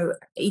saying, you know,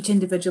 each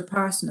individual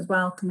person as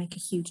well can make a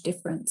huge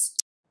difference.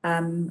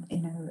 You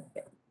know,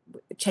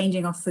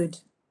 changing our food,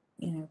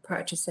 you know,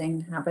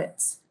 purchasing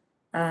habits,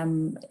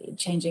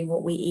 changing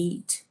what we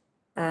eat.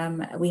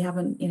 We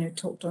haven't, you know,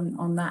 talked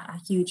on that a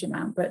huge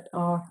amount, but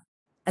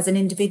as an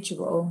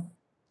individual,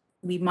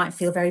 we might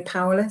feel very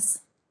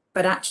powerless,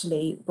 but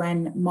actually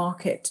when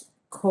market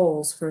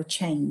calls for a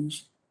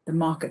change, the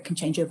market can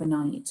change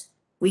overnight.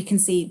 We can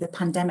see the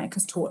pandemic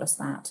has taught us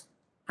that.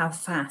 How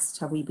fast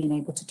have we been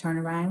able to turn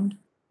around?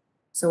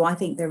 So I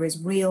think there is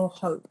real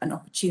hope and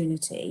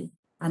opportunity,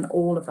 and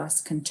all of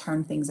us can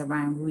turn things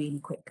around really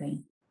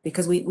quickly,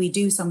 because we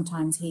do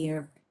sometimes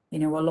hear, you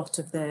know, a lot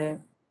of the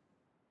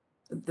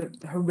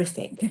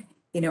horrific,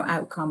 you know,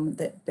 outcome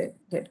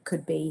that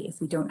could be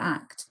if we don't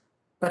act.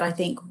 But I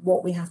think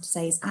what we have to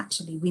say is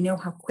actually we know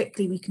how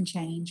quickly we can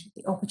change,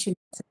 the opportunity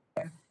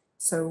there.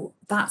 So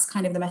that's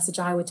kind of the message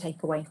I would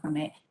take away from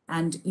it.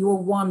 And your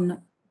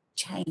one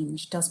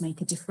change does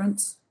make a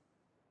difference.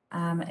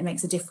 It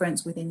makes a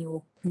difference within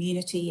your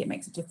community. It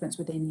makes a difference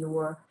within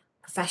your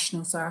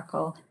professional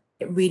circle.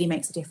 It really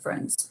makes a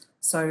difference.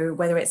 So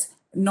whether it's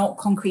not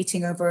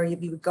concreting over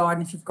your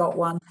garden if you've got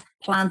one,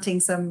 planting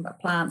some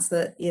plants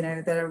that, you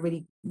know, that are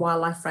really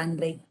wildlife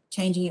friendly,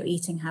 changing your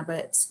eating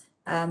habits,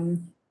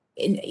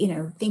 you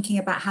know, thinking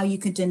about how you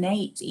could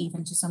donate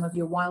even to some of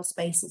your wild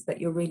spaces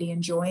that you're really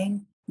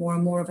enjoying. More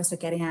and more of us are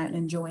getting out and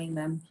enjoying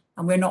them,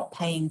 and we're not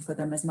paying for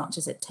them as much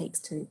as it takes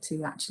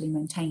to actually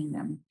maintain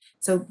them.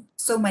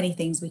 So many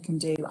things we can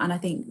do. And I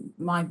think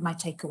my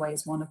takeaway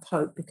is one of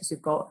hope, because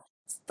we've got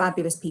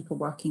fabulous people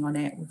working on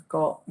it. We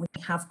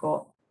have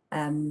got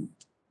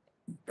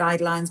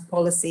guidelines,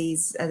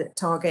 policies,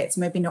 targets,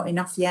 maybe not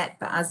enough yet,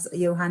 but as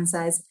Johan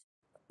says,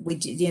 we,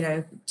 you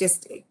know,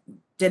 just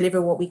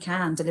deliver what we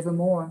can, deliver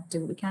more, do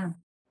what we can.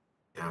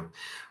 Yeah,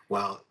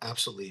 well,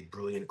 absolutely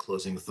brilliant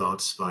closing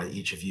thoughts by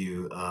each of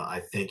you.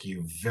 I thank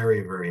you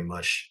very, very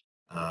much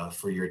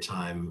for your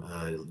time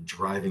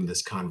driving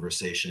this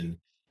conversation.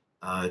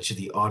 To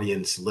the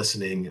audience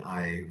listening,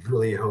 I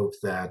really hope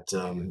that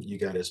you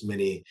got as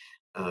many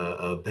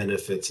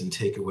benefits and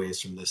takeaways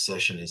from this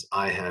session as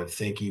I have.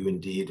 Thank you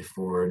indeed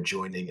for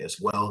joining as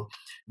well.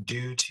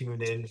 Do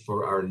tune in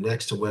for our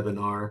next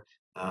webinar,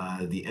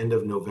 the end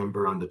of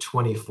November on the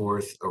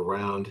 24th,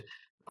 around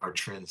our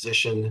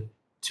transition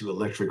to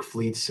electric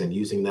fleets and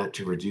using that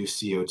to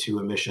reduce CO2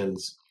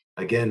 emissions.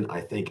 Again,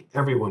 I thank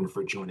everyone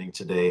for joining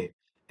today.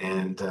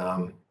 And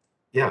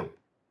yeah,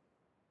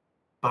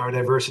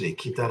 biodiversity,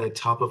 keep that at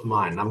top of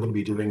mind. I'm going to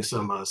be doing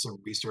some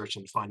research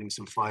and finding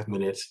some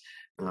 5-minute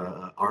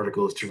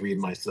articles to read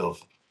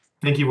myself.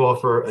 Thank you all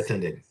for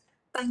attending.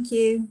 Thank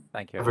you.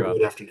 Thank you, Have a everyone.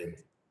 good afternoon.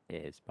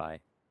 Cheers. Bye.